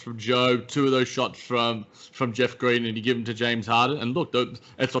those shots from Joe, 2 of those shots from Jeff Green, and you give them to James Harden. And look,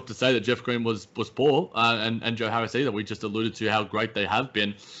 it's not to say that Jeff Green was poor and Joe Harris either. We just alluded to how great they have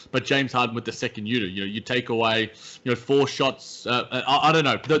been. But James Harden with the second unit, you take away 4 shots. I don't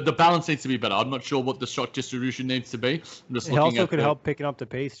know. The balance needs to be better. I'm not sure what the shot distribution needs to be. I'm just it also could help picking up the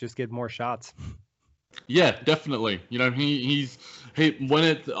pace, just get more shots. Yeah, definitely. He's when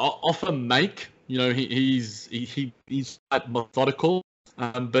it off a make. He's quite methodical,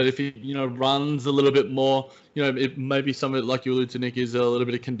 but if he runs a little bit more, it maybe some of it, like you alluded to, Nick, is a little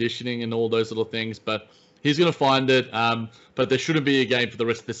bit of conditioning and all those little things. But he's going to find it. But there shouldn't be a game for the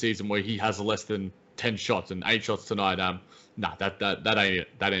rest of the season where he has less than 10 shots and 8 shots tonight. That ain't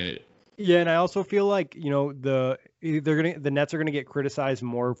it. That ain't it. Yeah, and I also feel like the Nets are gonna get criticized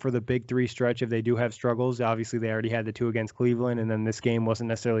more for the big 3 stretch if they do have struggles. Obviously, they already had the 2 against Cleveland, and then this game wasn't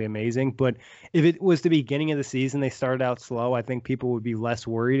necessarily amazing. But if it was the beginning of the season, they started out slow, I think people would be less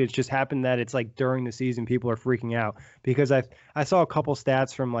worried. It's just happened that it's like during the season people are freaking out, because I saw a couple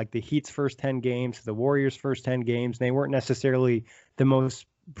stats from like the Heat's first 10 games to the Warriors' first 10 games, and they weren't necessarily the most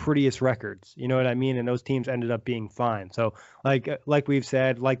prettiest records, you know what I mean? And those teams ended up being fine. So like we've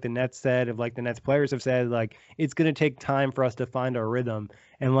said, like the Nets said, like the Nets players have said, like it's going to take time for us to find our rhythm.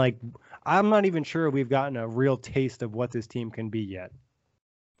 And like I'm not even sure we've gotten a real taste of what this team can be yet.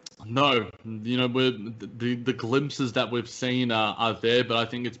 No, the glimpses that we've seen are there, but I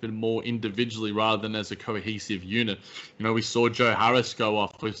think it's been more individually rather than as a cohesive unit. We saw Joe Harris go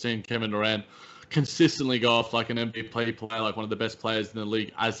off. We've seen Kevin Durant consistently go off like an MVP player, like one of the best players in the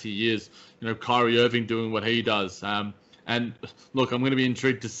league as he is. Kyrie Irving doing what he does. And look, I'm going to be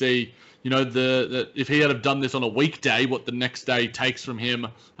intrigued to see, if he had have done this on a weekday, what the next day takes from him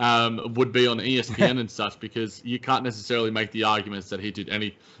would be on ESPN and such, because you can't necessarily make the arguments that he did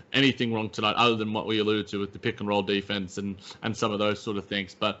anything wrong tonight, other than what we alluded to with the pick and roll defense and some of those sort of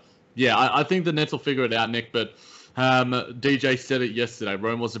things. But yeah, I think the Nets will figure it out, Nick. But DJ said it yesterday.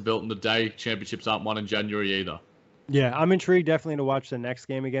 Rome wasn't built in a day. Championships aren't won in January either. Yeah, I'm intrigued definitely to watch the next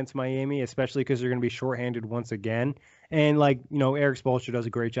game against Miami, especially because they're going to be shorthanded once again. And Eric Spoelstra does a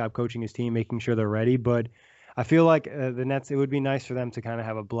great job coaching his team, making sure they're ready. But I feel like the Nets, it would be nice for them to kind of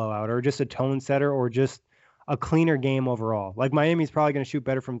have a blowout or just a tone setter or just a cleaner game overall. Like Miami's probably going to shoot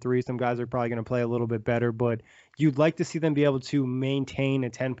better from 3. Some guys are probably going to play a little bit better, but you'd like to see them be able to maintain a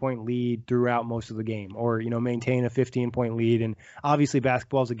 10-point lead throughout most of the game, or, maintain a 15-point lead. And obviously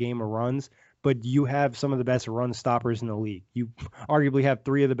basketball is a game of runs, but you have some of the best run stoppers in the league. You arguably have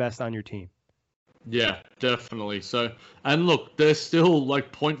 3 of the best on your team. Yeah, definitely. So, and look, they're still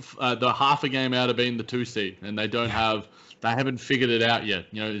like they're half a game out of being the 2 seed, and they haven't figured it out yet.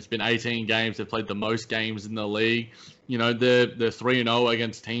 It's been 18 games. They've played the most games in the league. They're 3-0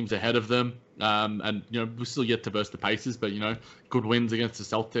 against teams ahead of them. And we're still yet to burst the paces, but good wins against the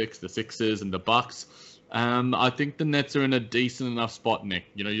Celtics, the Sixers, and the Bucks. I think the Nets are in a decent enough spot, Nick.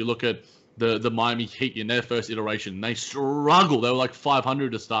 You look at the Miami Heat in their first iteration. They struggled. They were like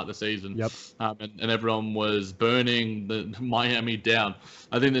 500 to start the season. Yep. And everyone was burning the Miami down.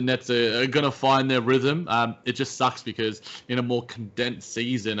 I think the Nets are going to find their rhythm. It just sucks because in a more condensed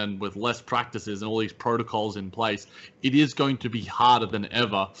season and with less practices and all these protocols in place, it is going to be harder than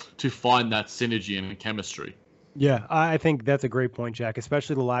ever to find that synergy and chemistry. Yeah, I think that's a great point, Jack,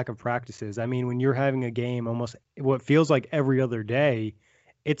 especially the lack of practices. I mean, when you're having a game almost what feels like every other day,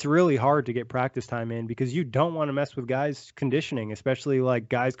 it's really hard to get practice time in because you don't want to mess with guys' conditioning, especially like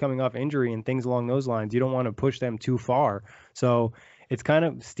guys coming off injury and things along those lines. You don't want to push them too far. So it's kind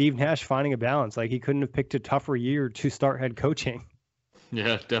of Steve Nash finding a balance. Like he couldn't have picked a tougher year to start head coaching.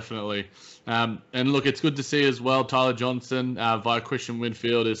 Yeah, definitely. And look, it's good to see as well. Tyler Johnson via Christian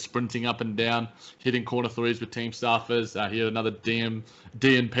Winfield is sprinting up and down, hitting corner threes with team staffers. He had another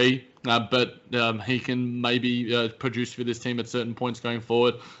DNP, but he can maybe produce for this team at certain points going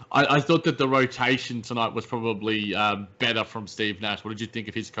forward. I thought that the rotation tonight was probably better from Steve Nash. What did you think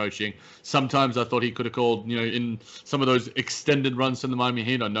of his coaching? Sometimes I thought he could have called, in some of those extended runs from the Miami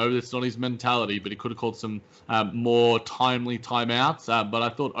Heat. I know that's not his mentality, but he could have called some more timely timeouts. But I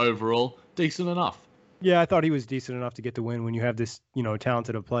thought overall, decent enough. Yeah, I thought he was decent enough to get the win when you have this,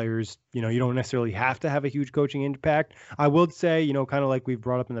 talented of players. You don't necessarily have to have a huge coaching impact. I would say, kind of like we've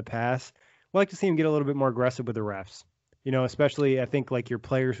brought up in the past, we'd like to see him get a little bit more aggressive with the refs. Especially I think like your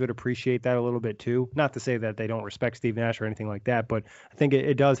players would appreciate that a little bit too. Not to say that they don't respect Steve Nash or anything like that, but I think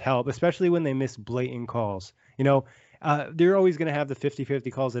it does help, especially when they miss blatant calls. They're always going to have the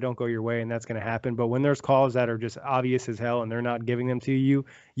 50-50 calls that don't go your way, and that's going to happen. But when there's calls that are just obvious as hell and they're not giving them to you,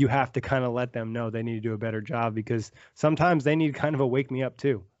 you have to kind of let them know they need to do a better job because sometimes they need kind of a wake me up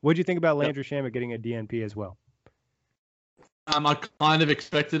too. What do you think about Landry Shamet getting a DNP as well? I kind of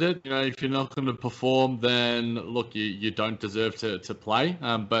expected it. If you're not going to perform, then look, you don't deserve to play.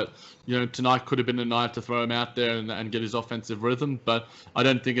 But tonight could have been a night to throw him out there and get his offensive rhythm. But I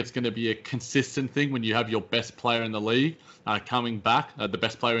don't think it's going to be a consistent thing when you have your best player in the league coming back, the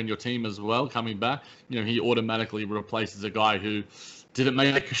best player in your team as well coming back. He automatically replaces a guy who didn't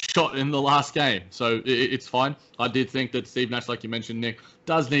make a shot in the last game. So it's fine. I did think that Steve Nash, like you mentioned, Nick,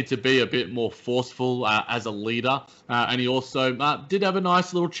 does need to be a bit more forceful as a leader. And he also did have a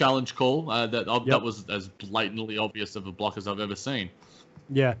nice little challenge call that was as blatantly obvious of a block as I've ever seen.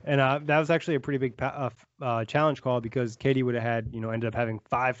 Yeah, and that was actually a pretty big challenge call because Katie would have had, ended up having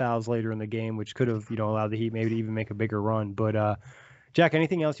 5 fouls later in the game, which could have, allowed the Heat maybe to even make a bigger run. But Jack,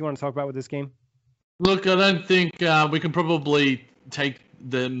 anything else you want to talk about with this game? Look, I don't think we can probably take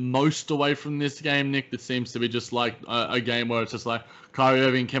the most away from this game, Nick. That seems to be just like a game where it's just like Kyrie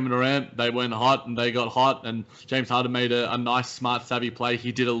Irving, Kevin Durant, they went hot and they got hot, and James Harden made a nice, smart, savvy play.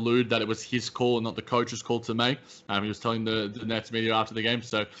 He did allude that it was his call and not the coach's call to make. He was telling the Nets media after the game.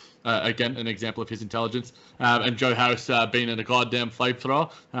 So, again, an example of his intelligence. And Joe Harris being in a goddamn flamethrower.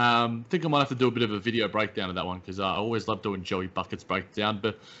 I think I might have to do a bit of a video breakdown of that one because I always love doing Joey Buckets breakdown.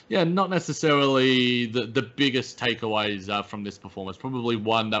 But, yeah, not necessarily the biggest takeaways from this performance. Probably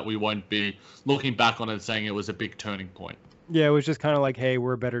one that we won't be looking back on and saying it was a big turning point. Yeah, it was just kind of like, hey,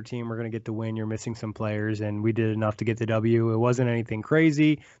 we're a better team. We're going to get the win. You're missing some players, and we did enough to get the W. It wasn't anything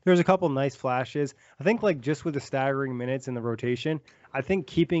crazy. There was a couple nice flashes. I think like just with the staggering minutes in the rotation, I think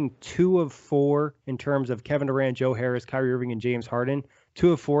keeping 2 of 4 in terms of Kevin Durant, Joe Harris, Kyrie Irving, and James Harden,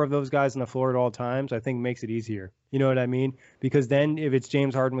 2 of 4 of those guys on the floor at all times, I think makes it easier. You know what I mean? Because then if it's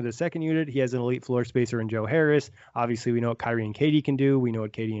James Harden with a second unit, he has an elite floor spacer in Joe Harris. Obviously, we know what Kyrie and Katie can do. We know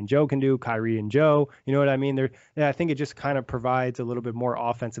what Katie and Joe can do. Kyrie and Joe. You know what I mean? I think it just kind of provides a little bit more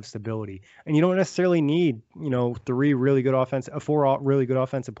offensive stability. And you don't necessarily need, 4 really good offensive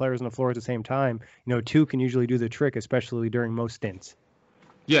players on the floor at the same time. 2 can usually do the trick, especially during most stints.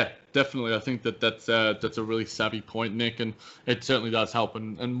 Yeah, definitely. I think that's a really savvy point, Nick, and it certainly does help.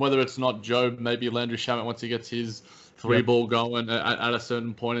 And whether it's not Joe, maybe Landry Shamet once he gets his ball going at a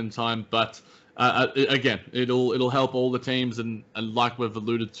certain point in time. But again, it'll help all the teams, and like we've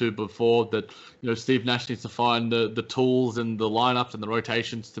alluded to before, that Steve Nash needs to find the tools and the lineups and the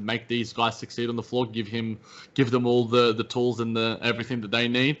rotations to make these guys succeed on the floor. Give them all the tools and everything that they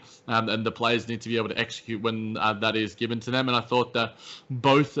need, and the players need to be able to execute when that is given to them. And I thought that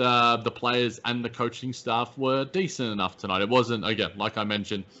both the players and the coaching staff were decent enough tonight. It wasn't, again, like I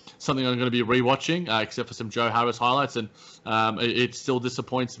mentioned, something I'm going to be rewatching, except for some Joe Harris highlights, and it still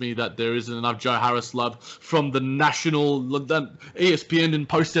disappoints me that there isn't enough Joe Joe Harris loved from the national. ESPN didn't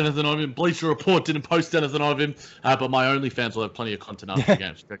post anything of him. Bleacher Report didn't post anything of him. But my OnlyFans will have plenty of content after the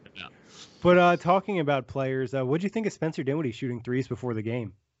game. So check it out. But talking about players, what do you think of Spencer Dinwiddie shooting threes before the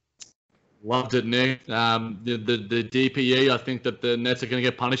game? Loved it, Nick. The DPE, I think that the Nets are going to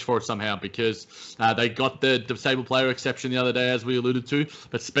get punished for it somehow because they got the disabled player exception the other day, as we alluded to,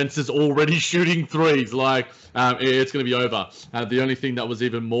 but Spencer's already shooting threes. It's going to be over. The only thing that was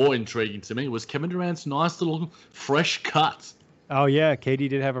even more intriguing to me was Kevin Durant's nice little fresh cut. Oh, yeah, KD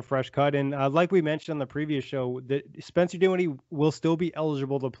did have a fresh cut. And like we mentioned on the previous show, that Spencer Dinwiddie will still be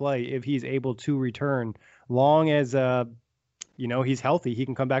eligible to play if he's able to return, long as he's healthy. He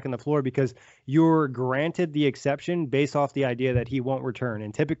can come back on the floor because you're granted the exception based off the idea that he won't return.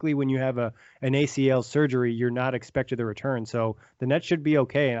 And typically when you have an ACL surgery, you're not expected to return. So the Nets should be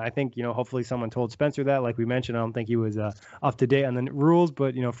okay. And I think, hopefully someone told Spencer that. Like we mentioned, I don't think he was up to date on the rules,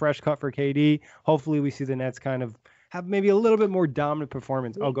 but, fresh cut for KD. Hopefully we see the Nets kind of have maybe a little bit more dominant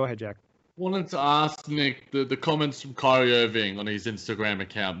performance. Oh, go ahead, Jack. Wanted to ask Nick the comments from Kyrie Irving on his Instagram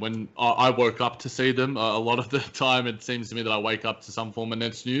account. When I woke up to see them, a lot of the time it seems to me that I wake up to some form of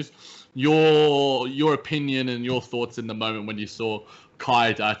Nets news. Your opinion and your thoughts in the moment when you saw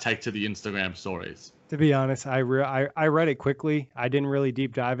Kai take to the Instagram stories. To be honest, I read it quickly. I didn't really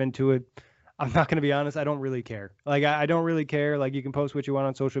deep dive into it. I'm not going to be honest. I don't really care. I don't really care. You can post what you want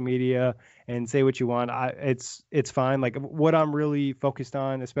on social media and say what you want. It's fine. What I'm really focused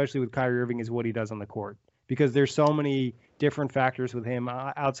on, especially with Kyrie Irving, is what he does on the court, because there's so many different factors with him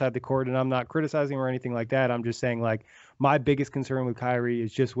outside the court. And I'm not criticizing or anything like that. I'm just saying my biggest concern with Kyrie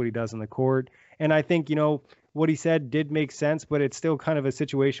is just what he does on the court. And I think, what he said did make sense, but it's still kind of a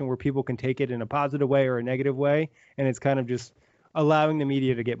situation where people can take it in a positive way or a negative way. And it's kind of just allowing the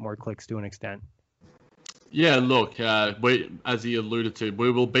media to get more clicks to an extent. Yeah, look, as he alluded to, we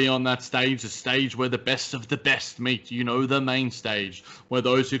will be on that stage, a stage where the best of the best meet, the main stage, where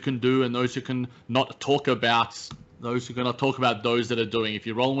those who can do and those who can not talk about, those who cannot talk about those that are doing. If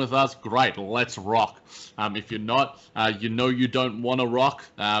you're rolling with us, great, let's rock. If you're not, you don't want to rock.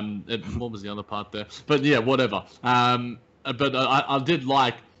 What was the other part there? But yeah, whatever. But I did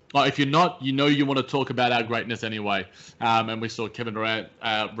like, if you're not, you want to talk about our greatness anyway. And we saw Kevin Durant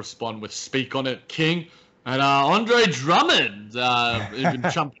respond with "Speak on it, King." And Andre Drummond even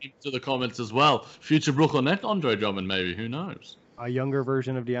jumping into the comments as well. Future Brooklyn Net Andre Drummond, maybe. Who knows? A younger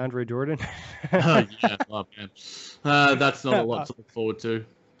version of DeAndre Jordan. Yeah, man. That's not a lot to look forward to.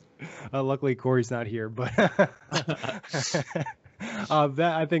 Luckily, Corey's not here, but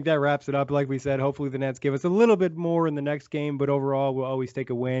I think that wraps it up. Like we said, hopefully the Nets give us a little bit more in the next game, but overall, we'll always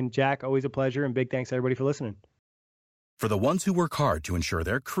take a win. Jack, always a pleasure, and big thanks to everybody for listening. For the ones who work hard to ensure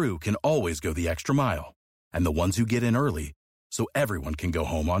their crew can always go the extra mile, and the ones who get in early so everyone can go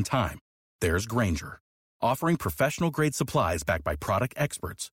home on time, there's Grainger, offering professional-grade supplies backed by product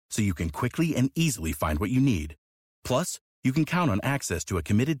experts so you can quickly and easily find what you need. Plus, you can count on access to a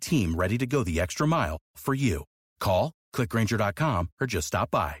committed team ready to go the extra mile for you. Call, click Grainger.com, or just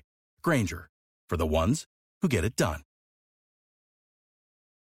stop by. Grainger, for the ones who get it done.